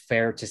think it's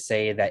fair to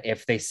say that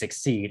if they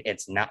succeed,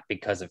 it's not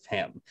because of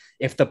him.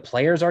 If the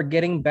players are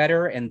getting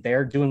better and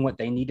they're doing what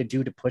they need to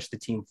do to push the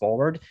team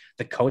forward,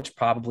 the coach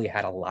probably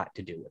had a lot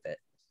to do with it.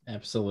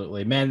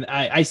 Absolutely, man.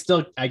 I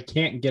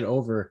can't get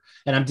over,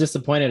 and I'm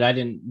disappointed I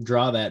didn't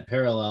draw that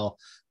parallel,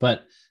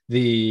 but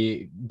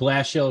the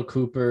Blashill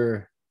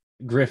Cooper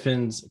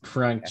Griffins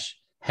crunch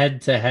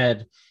head to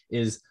head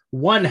is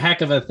one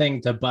heck of a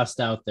thing to bust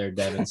out there,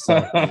 Devin.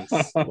 So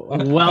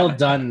well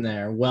done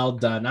there. Well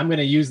done. I'm going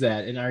to use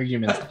that in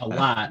arguments a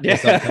lot.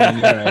 This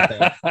upcoming year, I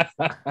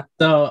think.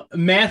 So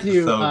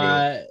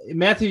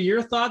Matthew,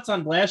 your thoughts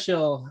on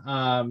Blashill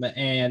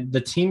and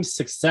the team's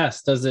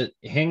success? Does it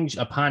hinge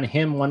upon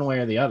him one way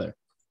or the other?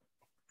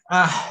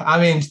 I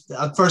mean,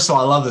 first of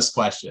all, I love this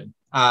question.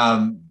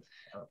 And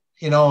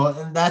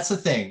that's the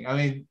thing. I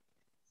mean,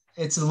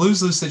 it's a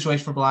lose-lose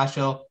situation for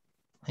Blashill.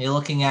 You're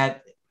looking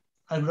at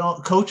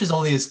coach is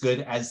only as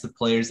good as the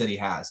players that he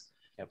has.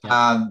 Yep.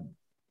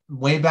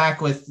 Way back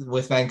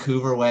with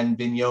Vancouver, when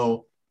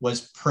Vigneault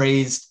was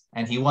praised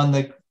and he won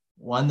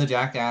the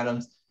Jack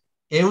Adams,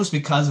 it was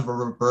because of a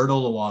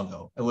Roberto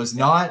Luongo. It was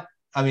not,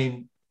 I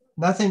mean,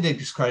 nothing to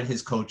discredit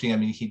his coaching. I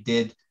mean, he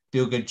did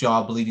do a good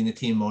job leading the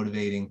team,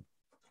 motivating,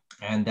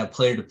 and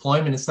player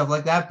deployment and stuff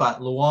like that.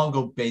 But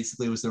Luongo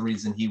basically was the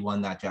reason he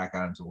won that Jack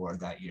Adams award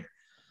that year.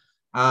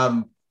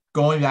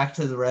 Going back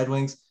to the Red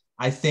Wings,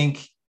 I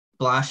think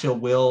Blashill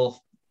will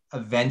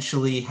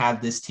eventually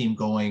have this team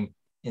going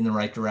in the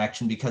right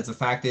direction, because the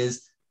fact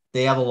is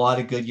they have a lot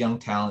of good young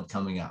talent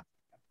coming up.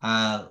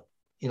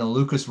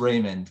 Lucas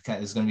Raymond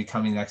is going to be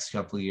coming the next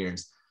couple of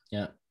years.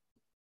 Yeah.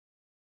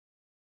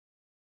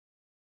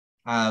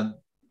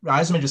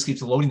 Yzerman just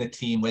keeps loading the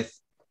team with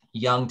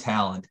young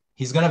talent.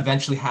 He's going to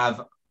eventually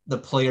have the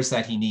players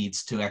that he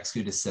needs to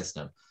execute his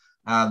system.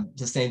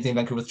 The same thing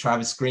Vancouver with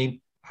Travis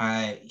Green.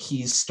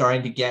 He's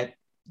starting to get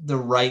the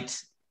right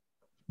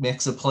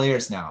mix of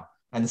players now.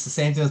 And it's the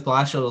same thing with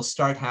Blashill. It'll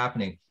start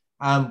happening.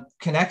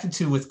 Connected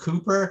to with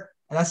Cooper,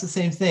 and that's the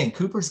same thing.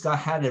 Cooper's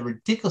had a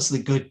ridiculously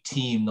good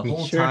team the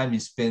whole time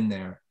he's been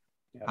there.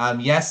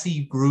 Yes,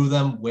 he grew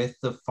them with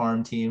the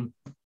farm team.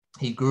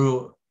 He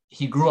grew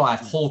a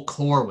whole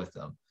core with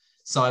them.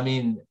 So, I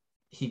mean,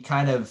 he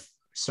kind of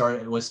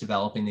was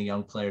developing the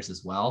young players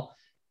as well.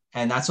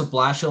 And that's what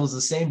Blashill is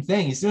the same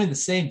thing. He's doing the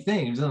same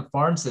thing. He's in the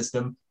farm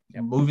system,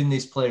 moving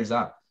these players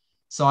up.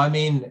 So, I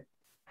mean,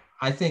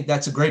 I think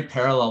that's a great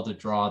parallel to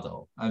draw,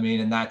 though. I mean,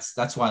 and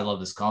that's why I love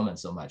this comment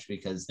so much,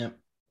 because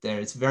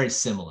it's very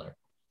similar.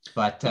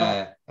 But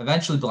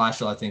eventually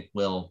Blashill, I think,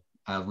 will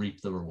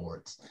reap the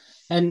rewards.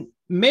 And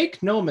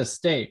make no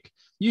mistake,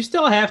 you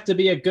still have to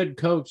be a good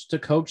coach to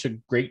coach a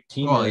great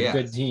team or a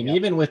good team,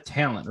 even with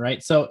talent,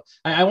 right? So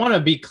I want to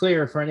be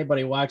clear for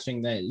anybody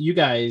watching that you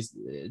guys,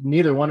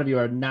 neither one of you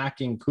are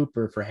knocking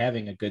Cooper for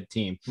having a good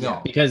team.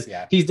 No, because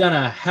he's done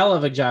a hell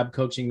of a job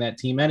coaching that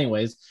team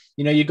anyways.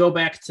 You know, you go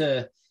back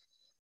to,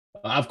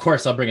 of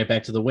course, I'll bring it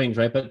back to the Wings,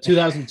 right? But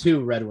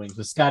 2002 Red Wings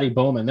with Scotty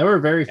Bowman, there were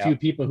very few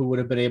people who would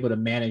have been able to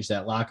manage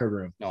that locker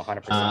room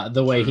 100%.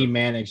 The way he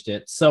managed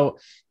it. So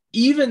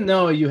even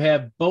though you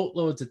have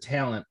boatloads of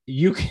talent,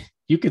 you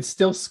could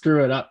still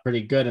screw it up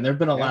pretty good. And there've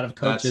been a lot of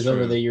coaches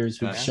over the years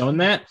who've shown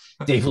that.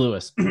 Dave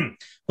Lewis.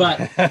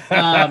 But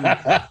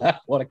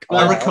what a call.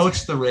 Never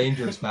coached the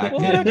Rangers back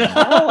then.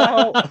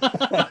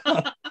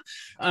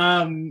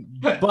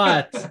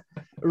 But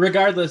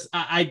regardless,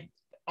 I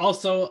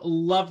also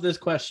love this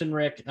question,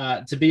 Rick.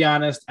 To be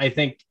honest, I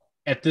think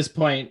at this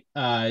point,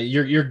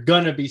 you're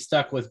gonna be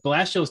stuck with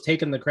Blashill's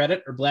taking the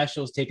credit or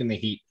Blashill's taking the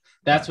heat.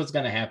 That's what's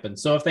going to happen.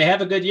 So if they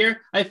have a good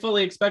year, I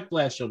fully expect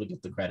Blashill to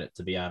get the credit,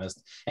 to be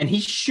honest. And he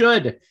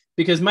should,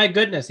 because my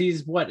goodness,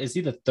 is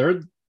he the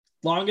third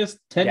longest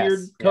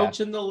tenured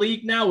coach in the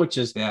league now, which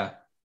is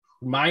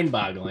mind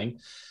boggling.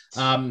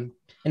 And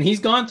he's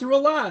gone through a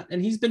lot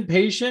and he's been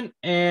patient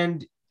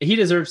and he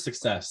deserves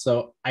success.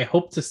 So I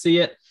hope to see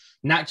it,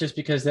 not just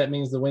because that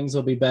means the Wings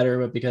will be better,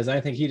 but because I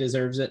think he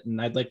deserves it.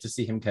 And I'd like to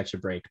see him catch a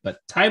break, but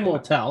time will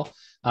tell.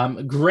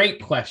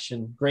 Great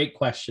question, Rick.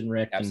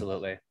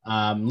 Absolutely.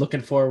 And,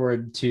 looking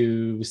forward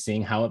to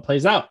seeing how it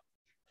plays out.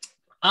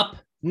 Up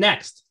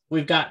next,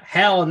 we've got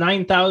Hal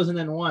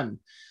 9001,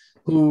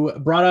 who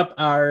brought up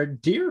our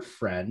dear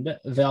friend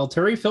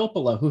Valtteri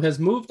Filppula, who has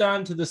moved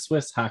on to the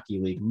Swiss Hockey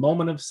League.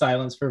 Moment of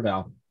silence for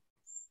Val.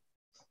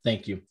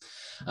 Thank you.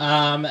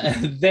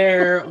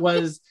 There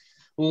was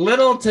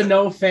little to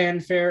no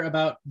fanfare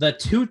about the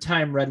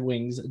two-time Red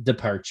Wings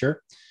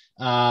departure.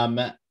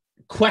 Hal's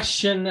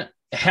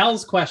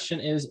question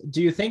is,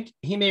 do you think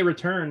he may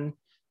return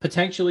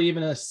potentially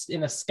even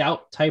in a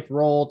scout type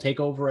role, take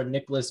over a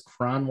Nicholas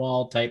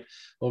Kronwall type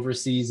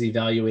overseas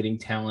evaluating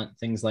talent,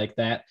 things like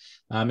that?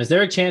 Is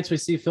there a chance we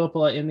see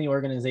Filppula in the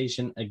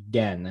organization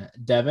again?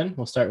 Devin,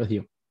 we'll start with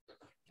you.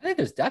 I think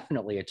there's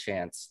definitely a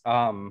chance.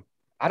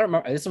 I don't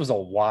remember. This was a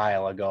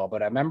while ago,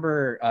 but I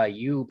remember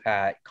you,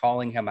 Pat,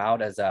 calling him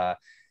out as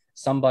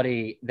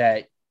somebody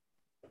that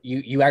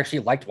you actually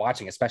liked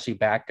watching, especially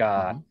back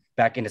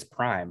in his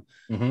prime.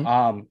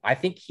 I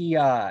think he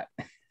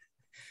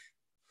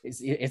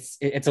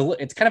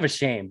it's kind of a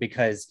shame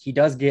because he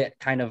does get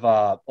kind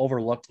of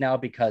overlooked now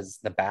because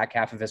the back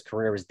half of his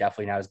career was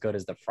definitely not as good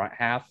as the front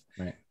half.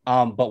 Right.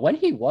 But when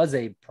he was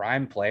a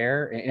prime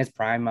player in his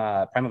prime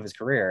of his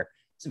career,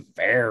 he's a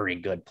very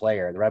good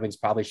player. The Red Wings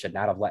probably should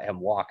not have let him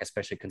walk,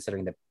 especially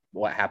considering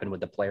what happened with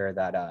the player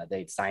that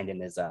they signed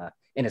in his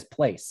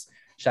place.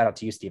 Shout out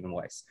to you, Stephen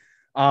Weiss.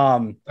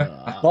 But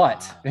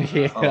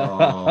it's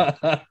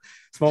a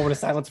moment of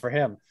silence for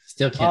him.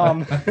 Still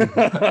can't.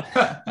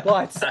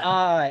 But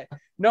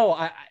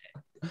no,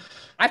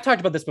 I've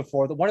talked about this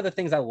before. One of the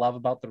things I love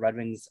about the Red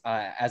Wings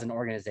as an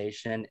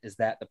organization is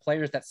that the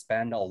players that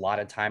spend a lot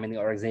of time in the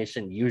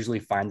organization usually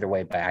find their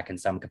way back in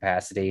some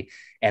capacity,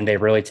 and they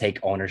really take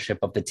ownership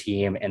of the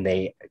team and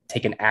they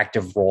take an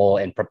active role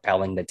in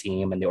propelling the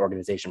team and the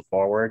organization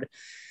forward.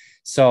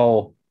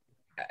 So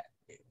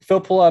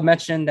Filppula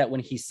mentioned that when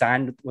he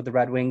signed with the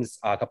Red Wings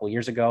a couple of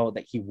years ago,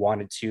 that he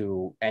wanted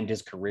to end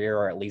his career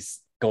or at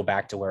least go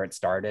back to where it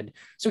started.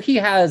 So he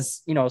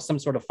has, some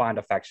sort of fond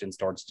affections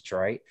towards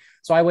Detroit.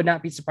 So I would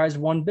not be surprised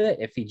one bit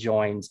if he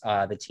joins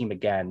the team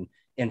again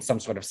in some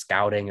sort of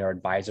scouting or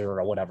advisor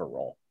or whatever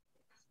role.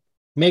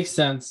 Makes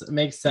sense.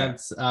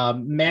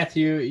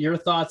 Matthew, your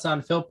thoughts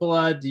on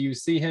Filppula? Do you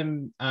see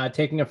him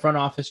taking a front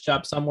office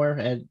job somewhere,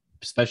 and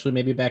especially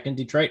maybe back in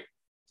Detroit?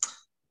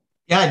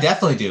 Yeah, I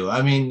definitely do.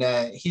 I mean,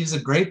 he's a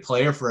great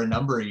player for a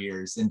number of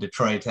years in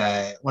Detroit.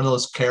 One of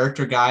those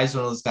character guys,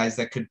 one of those guys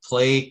that could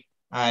play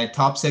a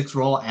top six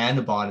role and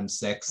a bottom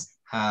six.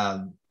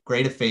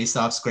 Great at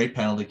faceoffs, great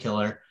penalty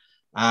killer.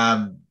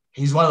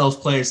 He's one of those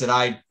players that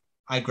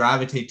I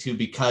gravitate to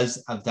because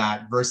of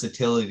that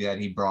versatility that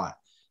he brought.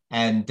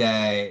 And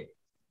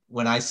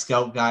when I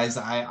scout guys,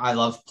 I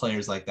love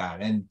players like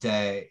that. And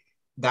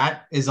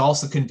that is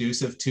also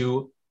conducive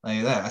to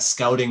a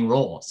scouting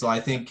role. So I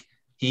think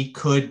he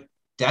could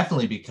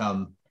definitely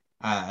become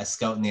a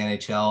scout in the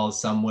NHL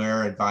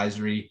somewhere,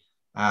 advisory.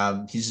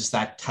 He's just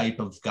that type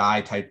of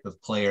guy, type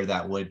of player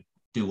that would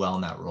do well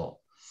in that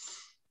role.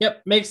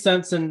 Yep, makes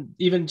sense. And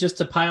even just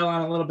to pile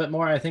on a little bit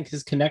more, I think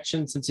his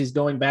connection, since he's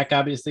going back,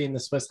 obviously, in the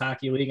Swiss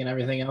Hockey League and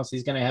everything else,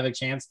 he's going to have a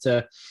chance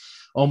to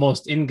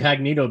almost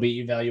incognito be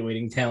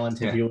evaluating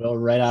talent, if you will,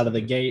 right out of the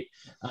gate.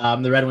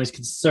 The Red Wings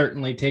could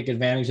certainly take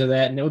advantage of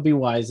that, and it would be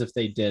wise if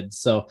they did.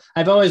 So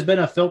I've always been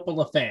a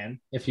Filppula fan,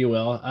 if you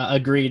will.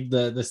 Agreed,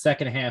 the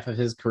second half of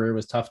his career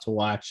was tough to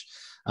watch.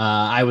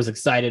 I was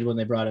excited when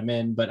they brought him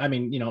in, but I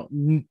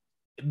mean,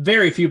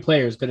 very few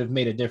players could have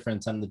made a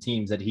difference on the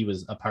teams that he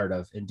was a part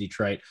of in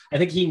Detroit. I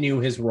think he knew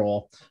his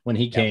role when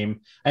he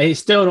came. I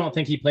still don't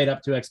think he played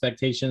up to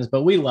expectations,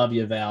 but we love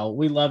you, Val.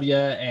 We love you,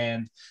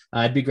 and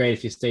it'd be great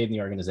if you stayed in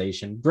the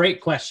organization. Great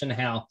question,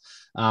 Hal.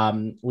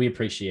 We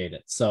appreciate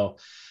it. So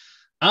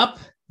up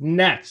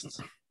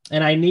next,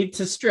 and I need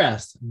to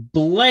stress,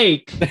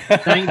 Blake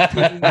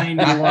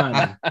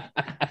 1991.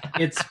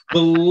 It's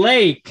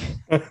Blake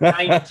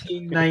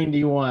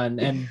 1991.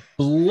 And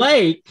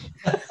Blake,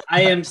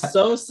 I am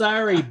so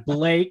sorry,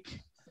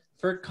 Blake,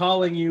 for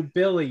calling you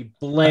Billy.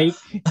 Blake.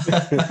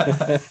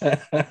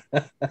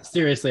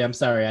 Seriously, I'm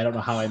sorry. I don't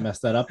know how I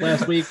messed that up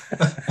last week,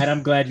 and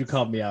I'm glad you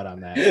called me out on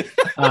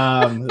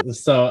that.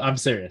 So I'm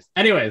serious.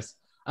 Anyways,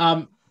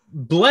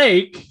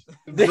 Blake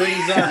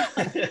brings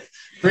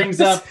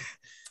up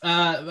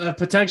a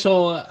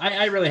potential.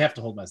 I really have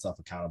to hold myself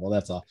accountable.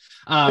 That's all.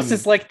 This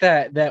is like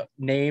that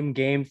name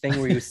game thing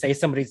where you say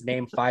somebody's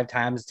name 5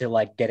 times to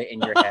like get it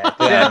in your head.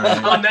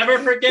 I'll never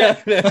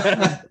forget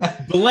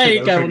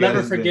Blake. I will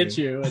never forget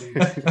you.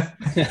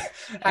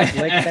 Hi,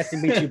 Blake. Nice to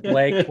meet you,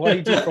 Blake. What do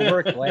you do for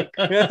work, Blake?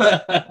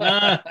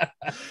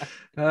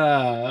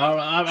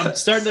 I'm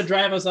starting to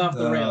drive us off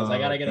the rails. I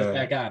gotta get us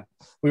back on.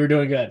 We were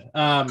doing good.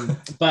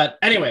 But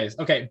anyways,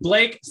 okay.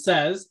 Blake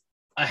says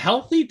a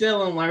healthy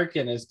Dylan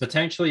Larkin is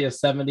potentially a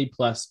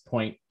 70+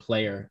 point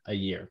player a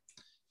year.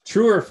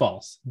 True or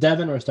false?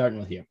 Devin, we're starting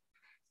with you.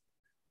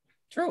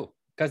 True,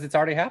 because it's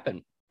already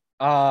happened.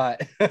 I'm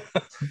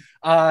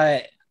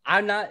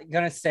not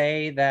going to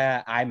say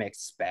that I'm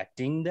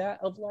expecting that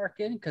of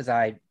Larkin, because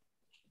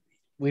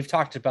we've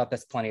talked about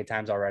this plenty of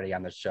times already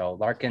on the show.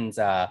 Larkin's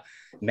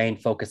main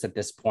focus at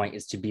this point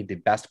is to be the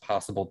best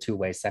possible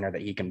two-way center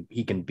that he can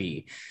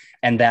be.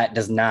 And that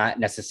does not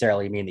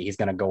necessarily mean that he's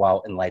going to go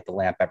out and light the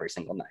lamp every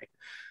single night.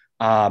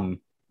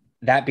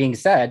 That being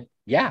said,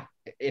 yeah,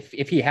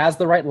 if he has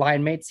the right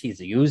line mates, he's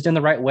used in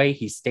the right way,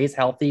 he stays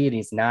healthy, and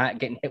he's not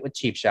getting hit with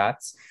cheap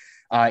shots,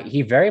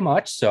 he very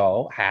much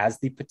so has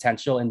the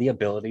potential and the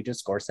ability to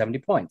score 70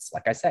 points.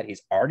 Like I said,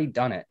 he's already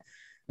done it.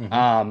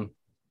 Mm-hmm.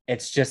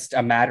 It's just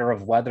a matter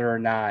of whether or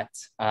not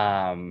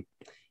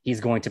he's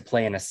going to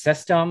play in a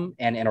system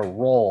and in a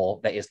role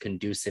that is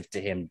conducive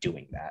to him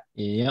doing that.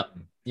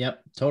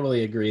 Yep.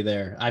 Totally agree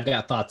there. I've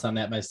got thoughts on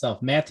that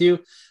myself. Matthew,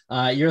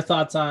 your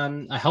thoughts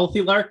on a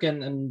healthy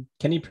Larkin, and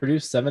can he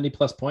produce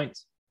 70+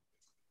 points?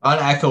 I'll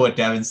echo what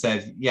Devin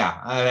said. Yeah,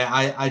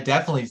 I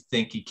definitely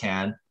think he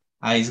can.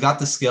 He's got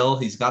the skill.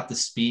 He's got the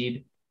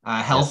speed.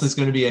 Health is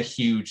going to be a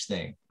huge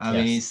thing. I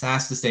mean, he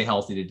has to stay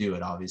healthy to do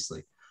it,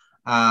 obviously.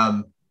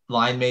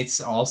 Line mates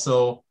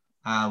also,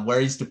 where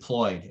he's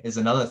deployed is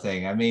another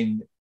thing. I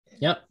mean,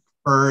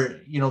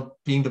 for,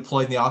 being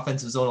deployed in the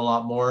offensive zone a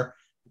lot more.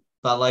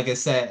 But like I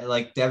said,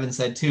 like Devin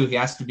said too, he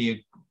has to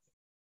be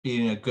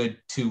being a good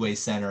two-way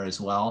center as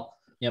well.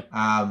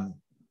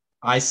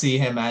 I see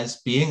him as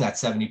being that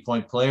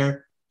 70-point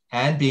player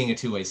and being a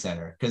two-way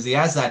center because he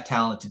has that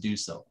talent to do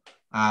so.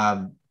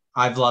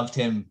 I've loved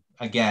him.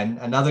 Again,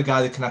 another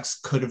guy the Canucks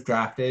could have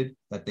drafted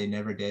that they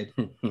never did,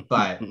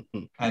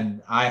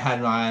 and I had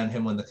an eye on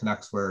him when the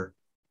Canucks were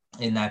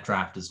in that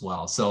draft as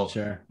well. So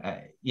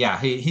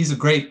he's a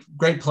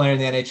great player in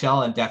the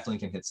NHL and definitely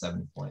can hit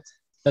 70 points.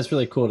 That's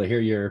really cool to hear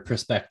your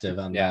perspective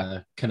on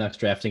the Canucks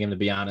drafting him, to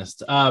be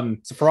honest. So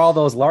for all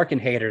those Larkin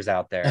haters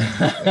out there.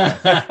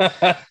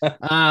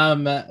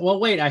 Well,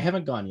 wait, I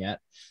haven't gone yet.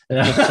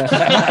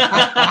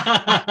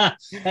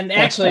 And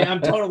actually,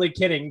 I'm totally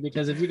kidding,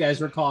 because if you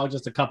guys recall,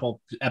 just a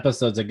couple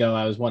episodes ago,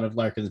 I was one of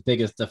Larkin's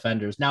biggest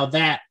defenders. Now,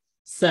 that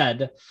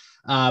said,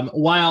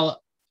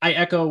 while I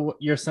echo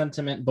your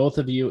sentiment, both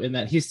of you, in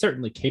that he's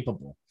certainly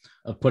capable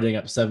of putting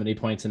up 70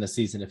 points in a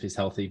season if he's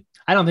healthy,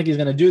 I don't think he's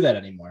going to do that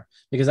anymore,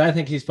 because I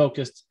think he's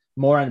focused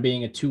more on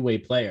being a two-way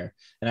player.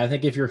 And I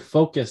think if you're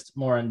focused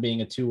more on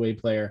being a two-way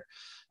player,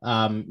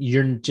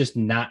 you're just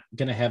not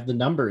going to have the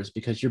numbers,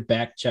 because you're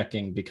back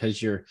checking,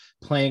 because you're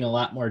playing a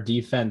lot more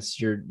defense.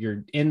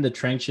 You're in the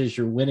trenches,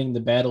 you're winning the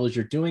battles,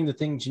 you're doing the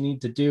things you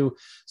need to do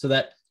so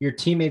that your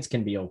teammates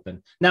can be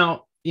open.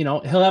 Now,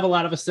 he'll have a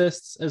lot of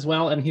assists as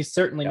well, and he's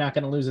certainly not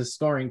going to lose his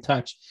scoring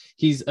touch.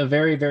 He's a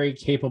very, very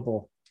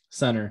capable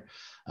center.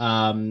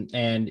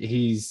 And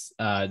he's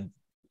a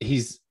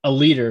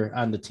leader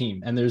on the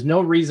team, and there's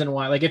no reason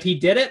why, like, if he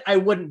did it, I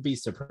wouldn't be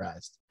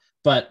surprised,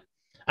 but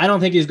I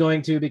don't think he's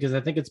going to, because I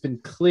think it's been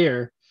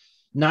clear,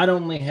 not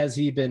only has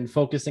he been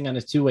focusing on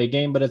his two-way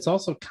game, but it's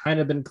also kind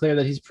of been clear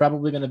that he's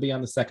probably going to be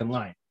on the second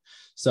line.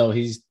 So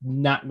he's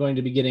not going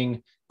to be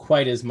getting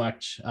quite as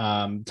much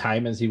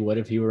time as he would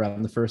if he were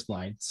on the first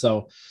line.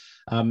 So,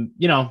 a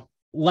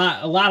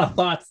lot of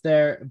thoughts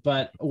there,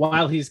 but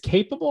while he's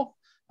capable,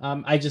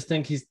 I just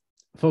think he's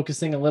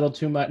focusing a little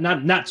too much,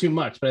 not too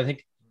much, but I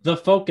think the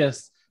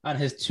focus on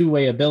his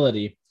two-way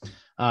ability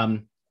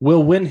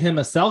will win him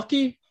a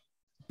Selke,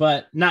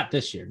 but not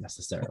this year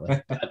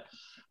necessarily. But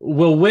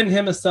will win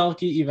him a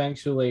Selke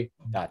eventually,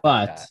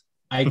 but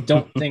I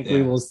don't think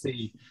we will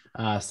see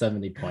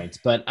 70 points.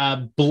 But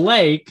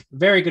Blake,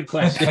 very good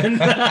question.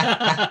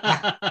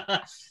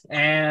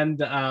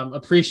 And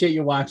appreciate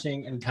you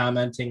watching and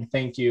commenting.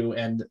 Thank you.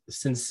 And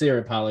sincere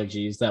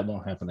apologies. That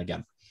won't happen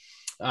again.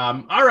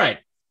 All right.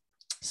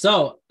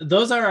 So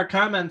those are our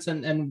comments.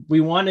 And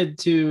we're going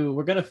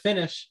to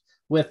finish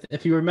with,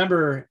 if you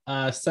remember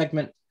a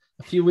segment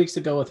a few weeks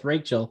ago with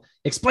Rachel,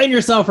 explain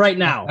yourself right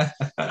now.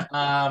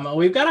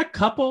 We've got a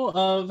couple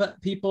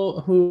of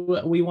people who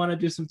we want to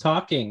do some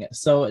talking.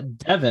 So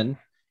Devin,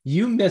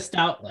 you missed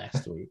out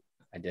last week.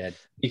 I did.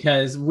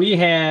 Because we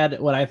had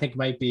what I think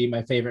might be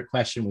my favorite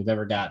question we've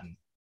ever gotten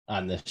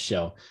on this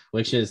show,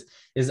 which is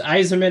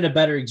Yzerman a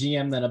better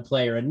GM than a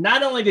player? And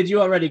not only did you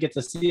already get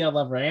to see all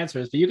of our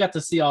answers, but you got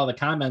to see all the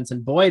comments,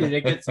 and boy, did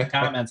it get some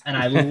comments. And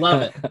I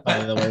love it,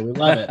 by the way. We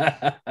love it.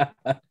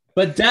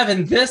 But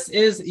Devin, this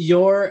is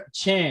your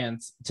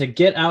chance to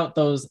get out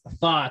those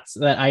thoughts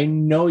that I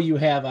know you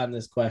have on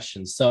this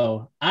question.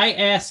 So I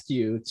ask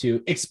you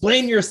to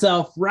explain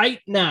yourself right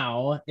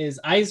now. Is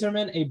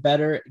Yzerman a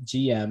better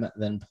GM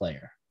than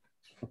player?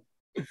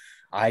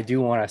 I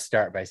do want to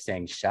start by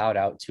saying shout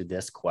out to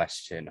this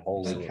question.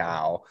 Holy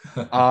cow.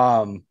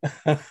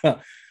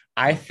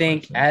 I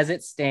think as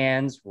it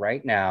stands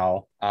right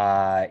now,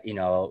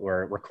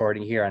 we're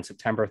recording here on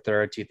September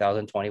 3rd,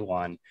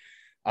 2021.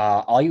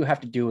 All you have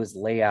to do is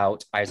lay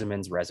out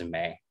Yzerman's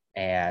resume,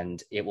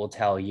 and it will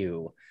tell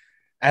you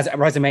as a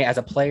resume, as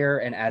a player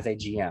and as a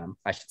GM,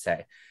 I should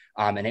say.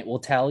 And it will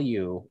tell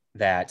you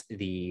that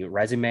the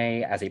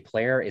resume as a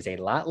player is a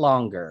lot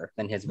longer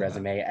than his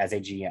resume as a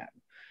GM.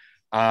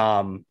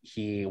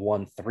 He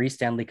won 3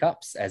 Stanley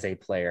Cups as a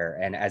player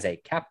and as a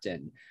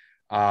captain.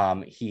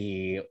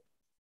 He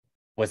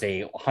was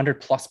a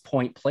 100+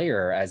 point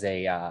player as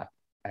a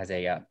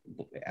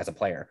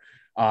player.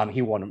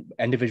 He won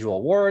individual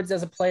awards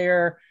as a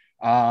player.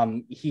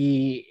 When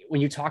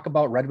you talk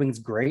about Red Wings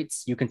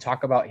greats, you can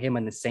talk about him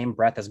in the same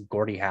breath as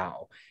Gordie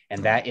Howe,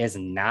 and that is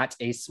not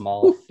a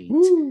small feat.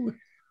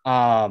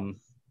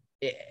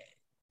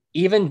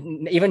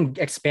 Even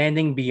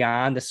expanding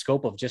beyond the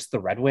scope of just the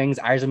Red Wings,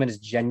 Yzerman is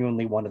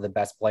genuinely one of the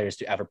best players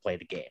to ever play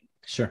the game.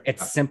 Sure.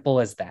 It's simple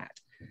as that.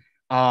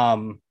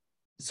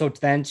 So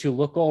then to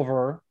look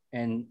over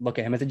and look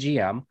at him as a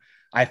GM,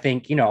 I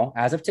think,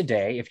 as of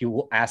today, if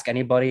you ask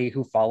anybody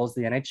who follows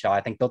the NHL,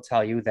 I think they'll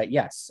tell you that,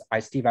 yes,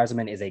 Steve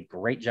Yzerman is a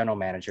great general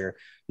manager,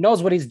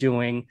 knows what he's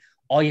doing.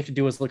 All you have to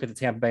do is look at the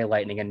Tampa Bay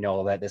Lightning and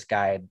know that this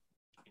guy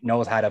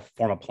knows how to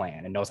form a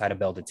plan and knows how to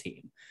build a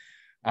team.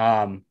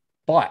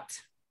 But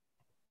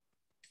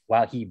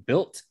while he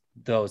built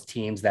those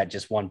teams that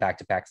just won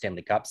back-to-back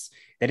Stanley Cups,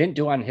 they didn't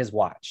do it on his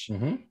watch.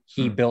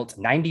 He built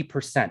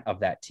 90%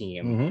 of that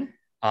team.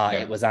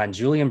 It was on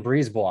Julien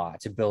Brisebois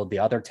to build the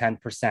other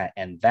 10%,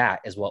 and that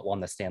is what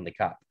won the Stanley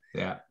Cup.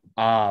 Yeah.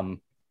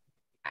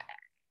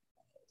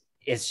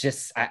 It's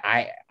just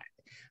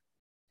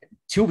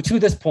to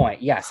this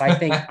point, yes, I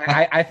think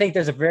I think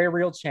there's a very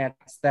real chance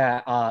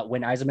that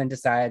when Yzerman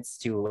decides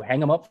to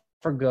hang him up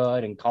for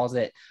good and calls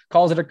it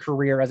a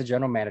career as a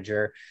general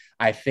manager,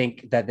 I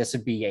think that this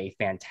would be a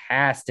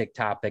fantastic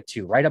topic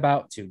to write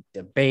about, to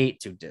debate,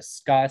 to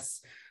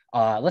discuss.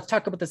 Let's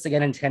talk about this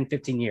again in 10,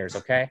 15 years,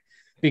 okay?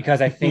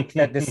 Because I think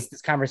that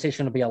this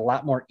conversation will be a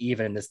lot more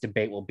even. This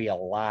debate will be a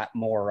lot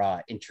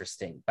more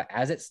interesting. But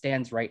as it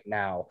stands right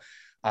now,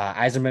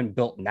 Yzerman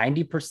built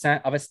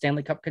 90% of a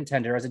Stanley Cup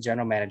contender as a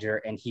general manager,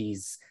 and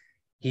he's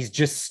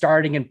just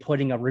starting and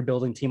putting a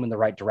rebuilding team in the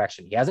right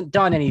direction. He hasn't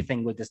done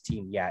anything with this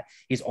team yet.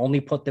 He's only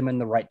put them in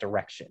the right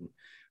direction.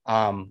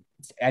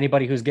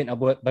 Anybody who's getting a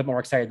bit more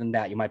excited than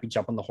that, you might be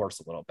jumping the horse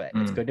a little bit.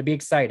 It's good to be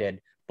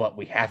excited, but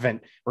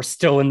we're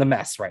still in the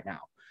mess right now.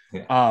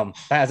 But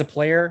as a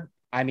player,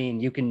 I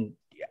mean,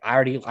 I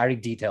already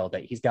detailed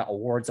that he's got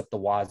awards up the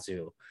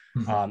wazoo.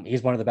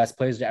 He's one of the best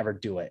players to ever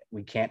do it.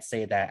 We can't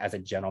say that as a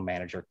general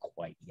manager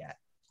quite yet.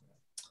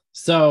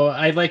 So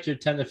I like your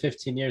 10 to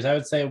 15 years. I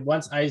would say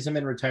once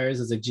Yzerman retires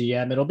as a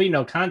GM, it'll be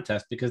no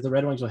contest because the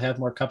Red Wings will have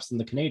more cups than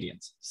the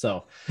Canadians.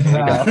 So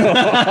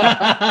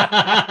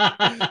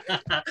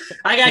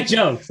I got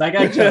jokes.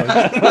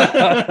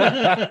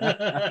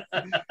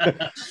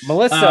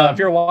 Melissa, if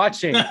you're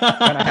watching, it's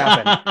gonna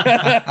happen.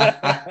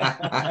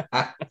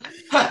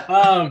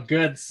 Oh,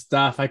 good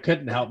stuff. I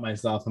couldn't help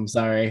myself. I'm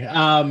sorry.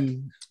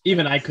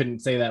 Even I couldn't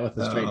say that with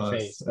a straight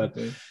face. But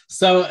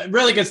so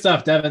really good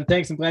stuff, Devin.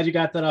 Thanks. I'm glad you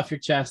got that off your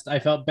chest. I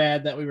felt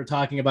bad that we were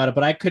talking about it,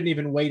 but I couldn't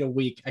even wait a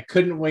week. I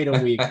couldn't wait a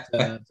week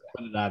to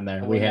put it on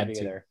there. We had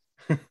to.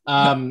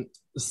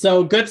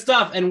 So good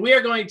stuff. And we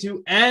are going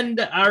to end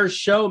our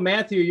show.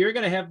 Matthew, you're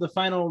going to have the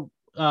final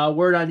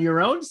word on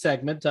your own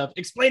segment of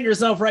explain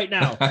yourself right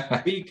now,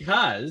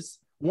 because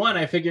one,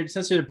 I figured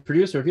since you're the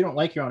producer, if you don't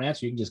like your own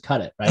answer, you can just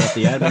cut it right at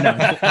the end.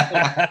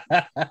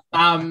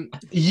 No.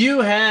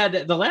 You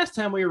had the last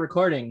time we were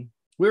recording,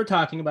 we were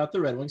talking about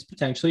the Red Wings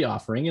potentially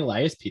offering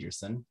Elias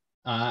Pettersson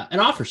an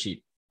offer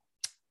sheet.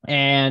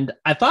 And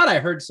I thought I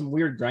heard some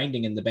weird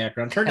grinding in the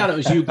background. Turned out it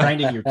was you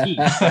grinding your teeth.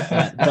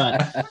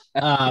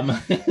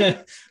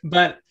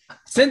 But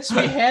since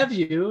we have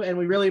you and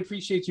we really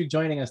appreciate you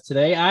joining us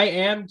today, I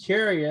am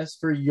curious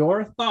for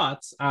your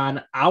thoughts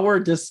on our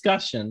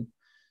discussion,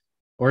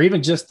 or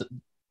even just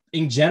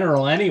in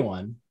general,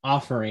 anyone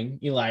offering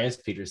Elias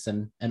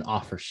Pettersson an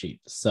offer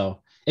sheet.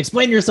 So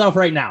explain yourself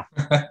right now.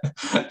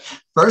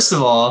 First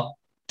of all,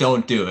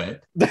 don't do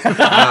it.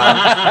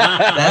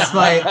 That's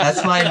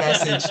my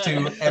message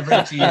to every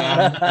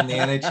GM in the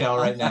NHL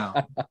right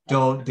now.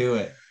 Don't do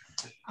it.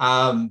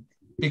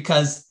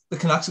 Because the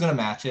Canucks are going to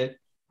match it.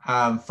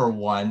 For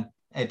one,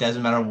 it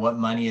doesn't matter what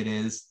money it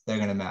is, they're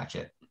going to match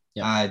it.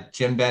 Yep.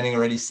 Jim Benning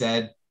already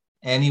said,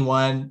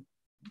 anyone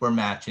we're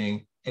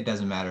matching, it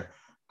doesn't matter.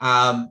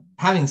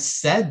 Having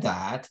said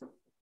that,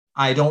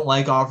 I don't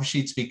like offer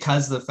sheets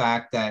because of the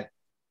fact that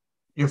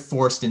you're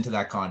forced into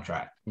that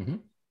contract. Mm-hmm.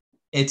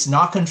 It's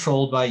not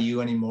controlled by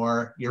you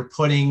anymore. You're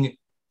putting,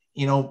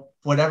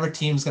 whatever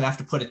team's going to have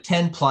to put a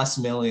 10 plus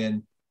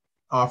million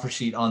offer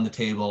sheet on the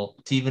table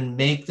to even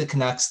make the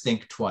Canucks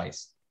think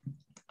twice.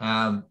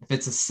 If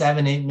it's a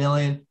 7-8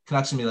 million,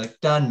 Canucks gonna be like,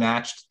 done,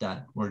 matched,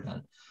 done, we're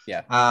done.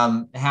 Yeah.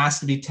 It has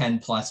to be 10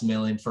 plus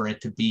million for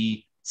it to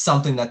be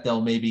something that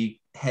they'll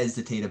maybe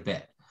hesitate a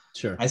bit.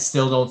 Sure. I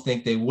still don't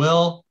think they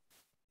will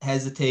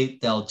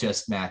hesitate. They'll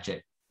just match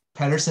it.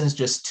 Pettersson's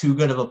just too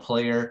good of a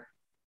player,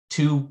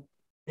 too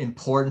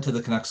important to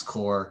the Canucks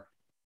core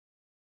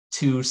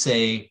to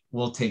say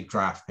we'll take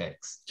draft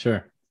picks.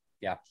 Sure.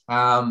 Yeah.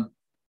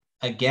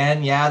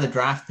 Again, the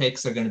draft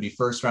picks are going to be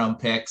first round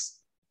picks,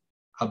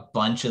 a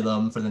bunch of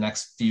them for the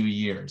next few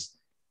years,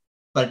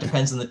 but it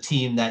depends on the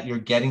team that you're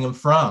getting them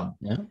from.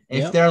 Yeah.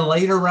 If they're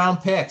later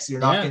round picks, you're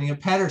not getting a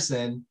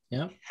Pettersson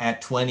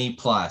at 20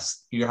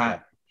 plus.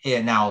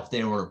 Now if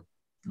they were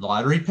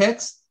lottery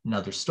picks,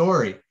 another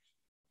story.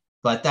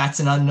 But that's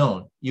an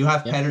unknown. You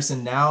have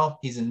Pettersson now.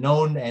 He's a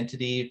known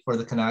entity for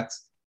the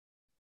Canucks.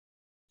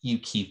 You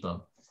keep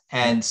him.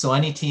 And so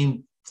any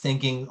team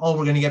thinking, we're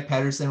going to get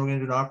Pettersson, we're going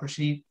to do an offer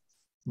sheet,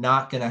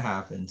 not going to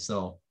happen.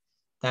 So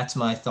that's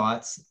my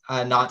thoughts.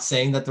 Not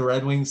saying that the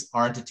Red Wings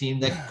aren't a team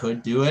that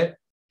could do it.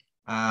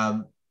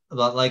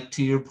 But like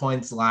to your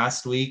points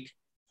last week,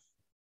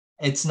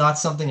 it's not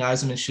something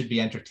Yzerman should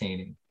be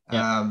entertaining.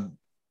 Yeah.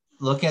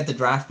 Looking at the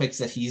draft picks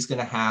that he's going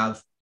to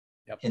have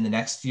in the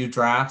next few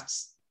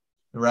drafts,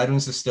 the Red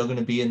Wings are still going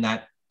to be in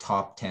that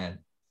top 10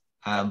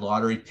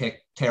 lottery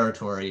pick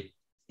territory.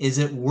 Is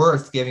it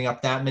worth giving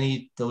up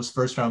those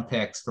first round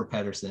picks for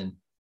Pettersson?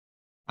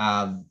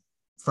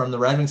 From the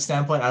Red Wings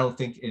standpoint, I don't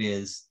think it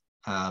is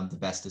the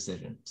best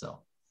decision. So,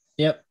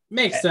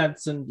 makes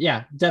sense. And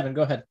Devin,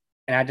 go ahead.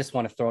 And I just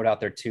want to throw it out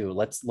there too.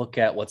 Let's look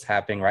at what's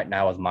happening right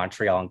now with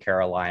Montreal and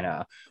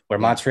Carolina, where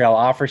Montreal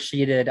offer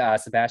sheeted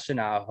Sebastian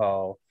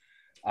Aho.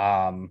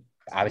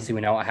 Obviously,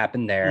 we know what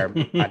happened there.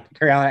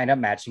 Carolina ended up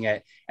matching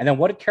it. And then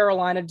what did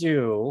Carolina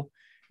do?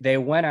 They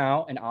went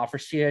out and offer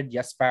sheeted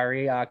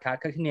Jesperi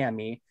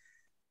Kotkaniemi,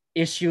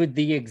 issued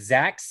the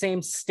exact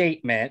same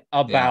statement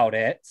about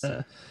it.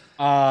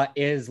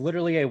 Is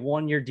literally a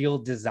 1-year deal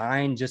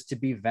designed just to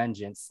be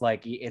vengeance.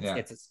 Like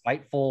it's a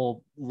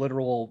spiteful,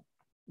 literal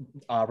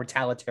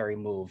retaliatory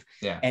move.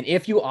 Yeah. And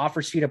if you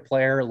offer sheet a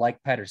player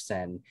like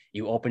Pettersson,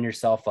 you open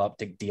yourself up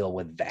to deal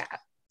with that.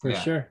 For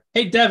sure.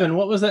 Hey, Devin,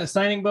 what was that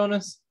signing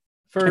bonus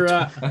for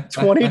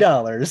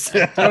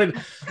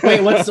 $20?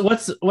 Wait,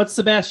 what's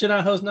Sebastian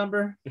Aho's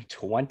number?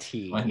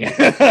 20.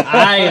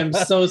 I am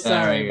so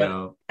sorry,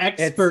 but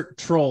expert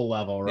troll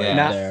level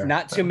there.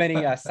 Not too many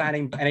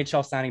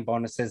NHL signing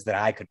bonuses that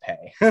I could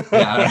pay.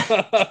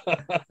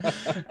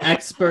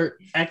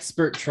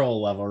 expert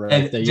troll level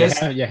right there.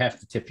 You have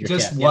to tip your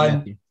just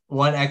cap.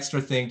 One extra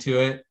thing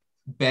to it.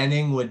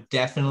 Benning would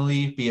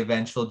definitely be a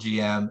vengeful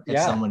GM if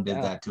someone did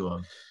that to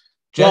him.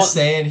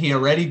 Saying, he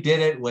already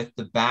did it with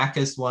the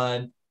Bacchus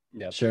one.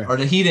 Yep. Sure. Or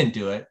he didn't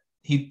do it.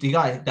 He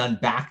got it done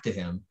back to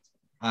him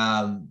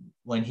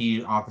when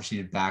he offer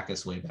sheeted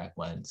Bacchus way back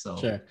when. So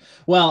sure.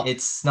 Well,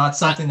 it's not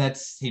something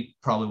he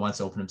probably wants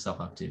to open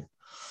himself up to.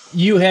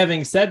 You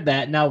having said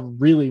that now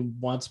really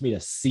wants me to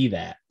see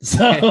that.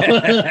 So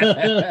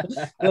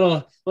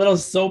little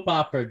soap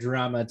opera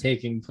drama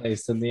taking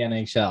place in the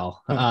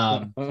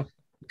NHL.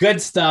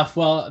 Good stuff.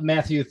 Well,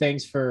 Matthew,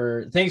 thanks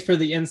for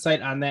the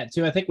insight on that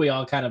too. I think we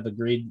all kind of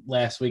agreed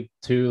last week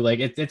too. Like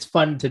it's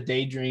fun to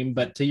daydream,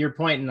 but to your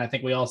point, and I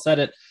think we all said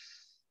it,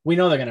 we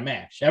know they're going to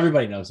match.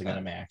 Everybody knows they're going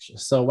to match.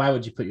 So why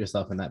would you put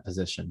yourself in that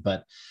position?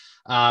 But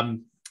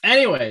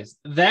anyways,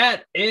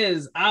 that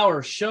is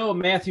our show.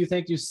 Matthew,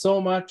 thank you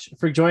so much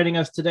for joining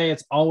us today.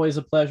 It's always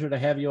a pleasure to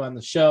have you on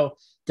the show.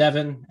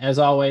 Devin, as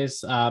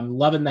always,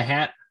 loving the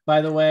hat.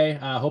 By the way,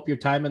 I hope your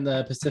time in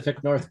the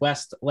Pacific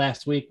Northwest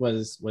last week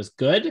was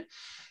good.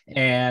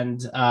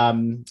 And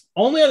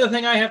only other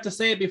thing I have to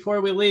say before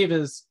we leave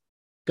is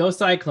go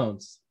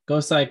Cyclones.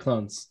 Go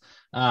Cyclones.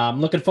 I'm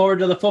looking forward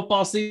to the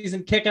football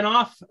season kicking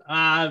off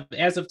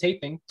as of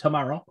taping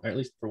tomorrow, or at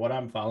least for what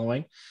I'm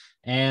following.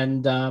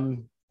 And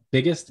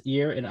biggest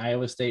year in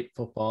Iowa State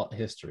football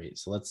history.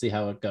 So let's see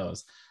how it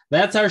goes.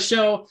 That's our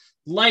show.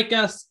 Like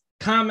us,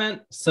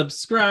 comment,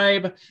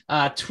 subscribe,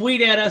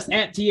 tweet at us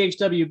at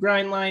THW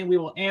Grindline. We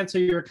will answer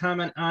your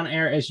comment on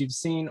air. As you've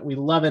seen, we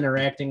love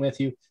interacting with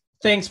you.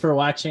 Thanks for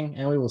watching,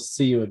 and we will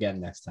see you again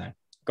next time.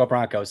 Go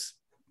Broncos.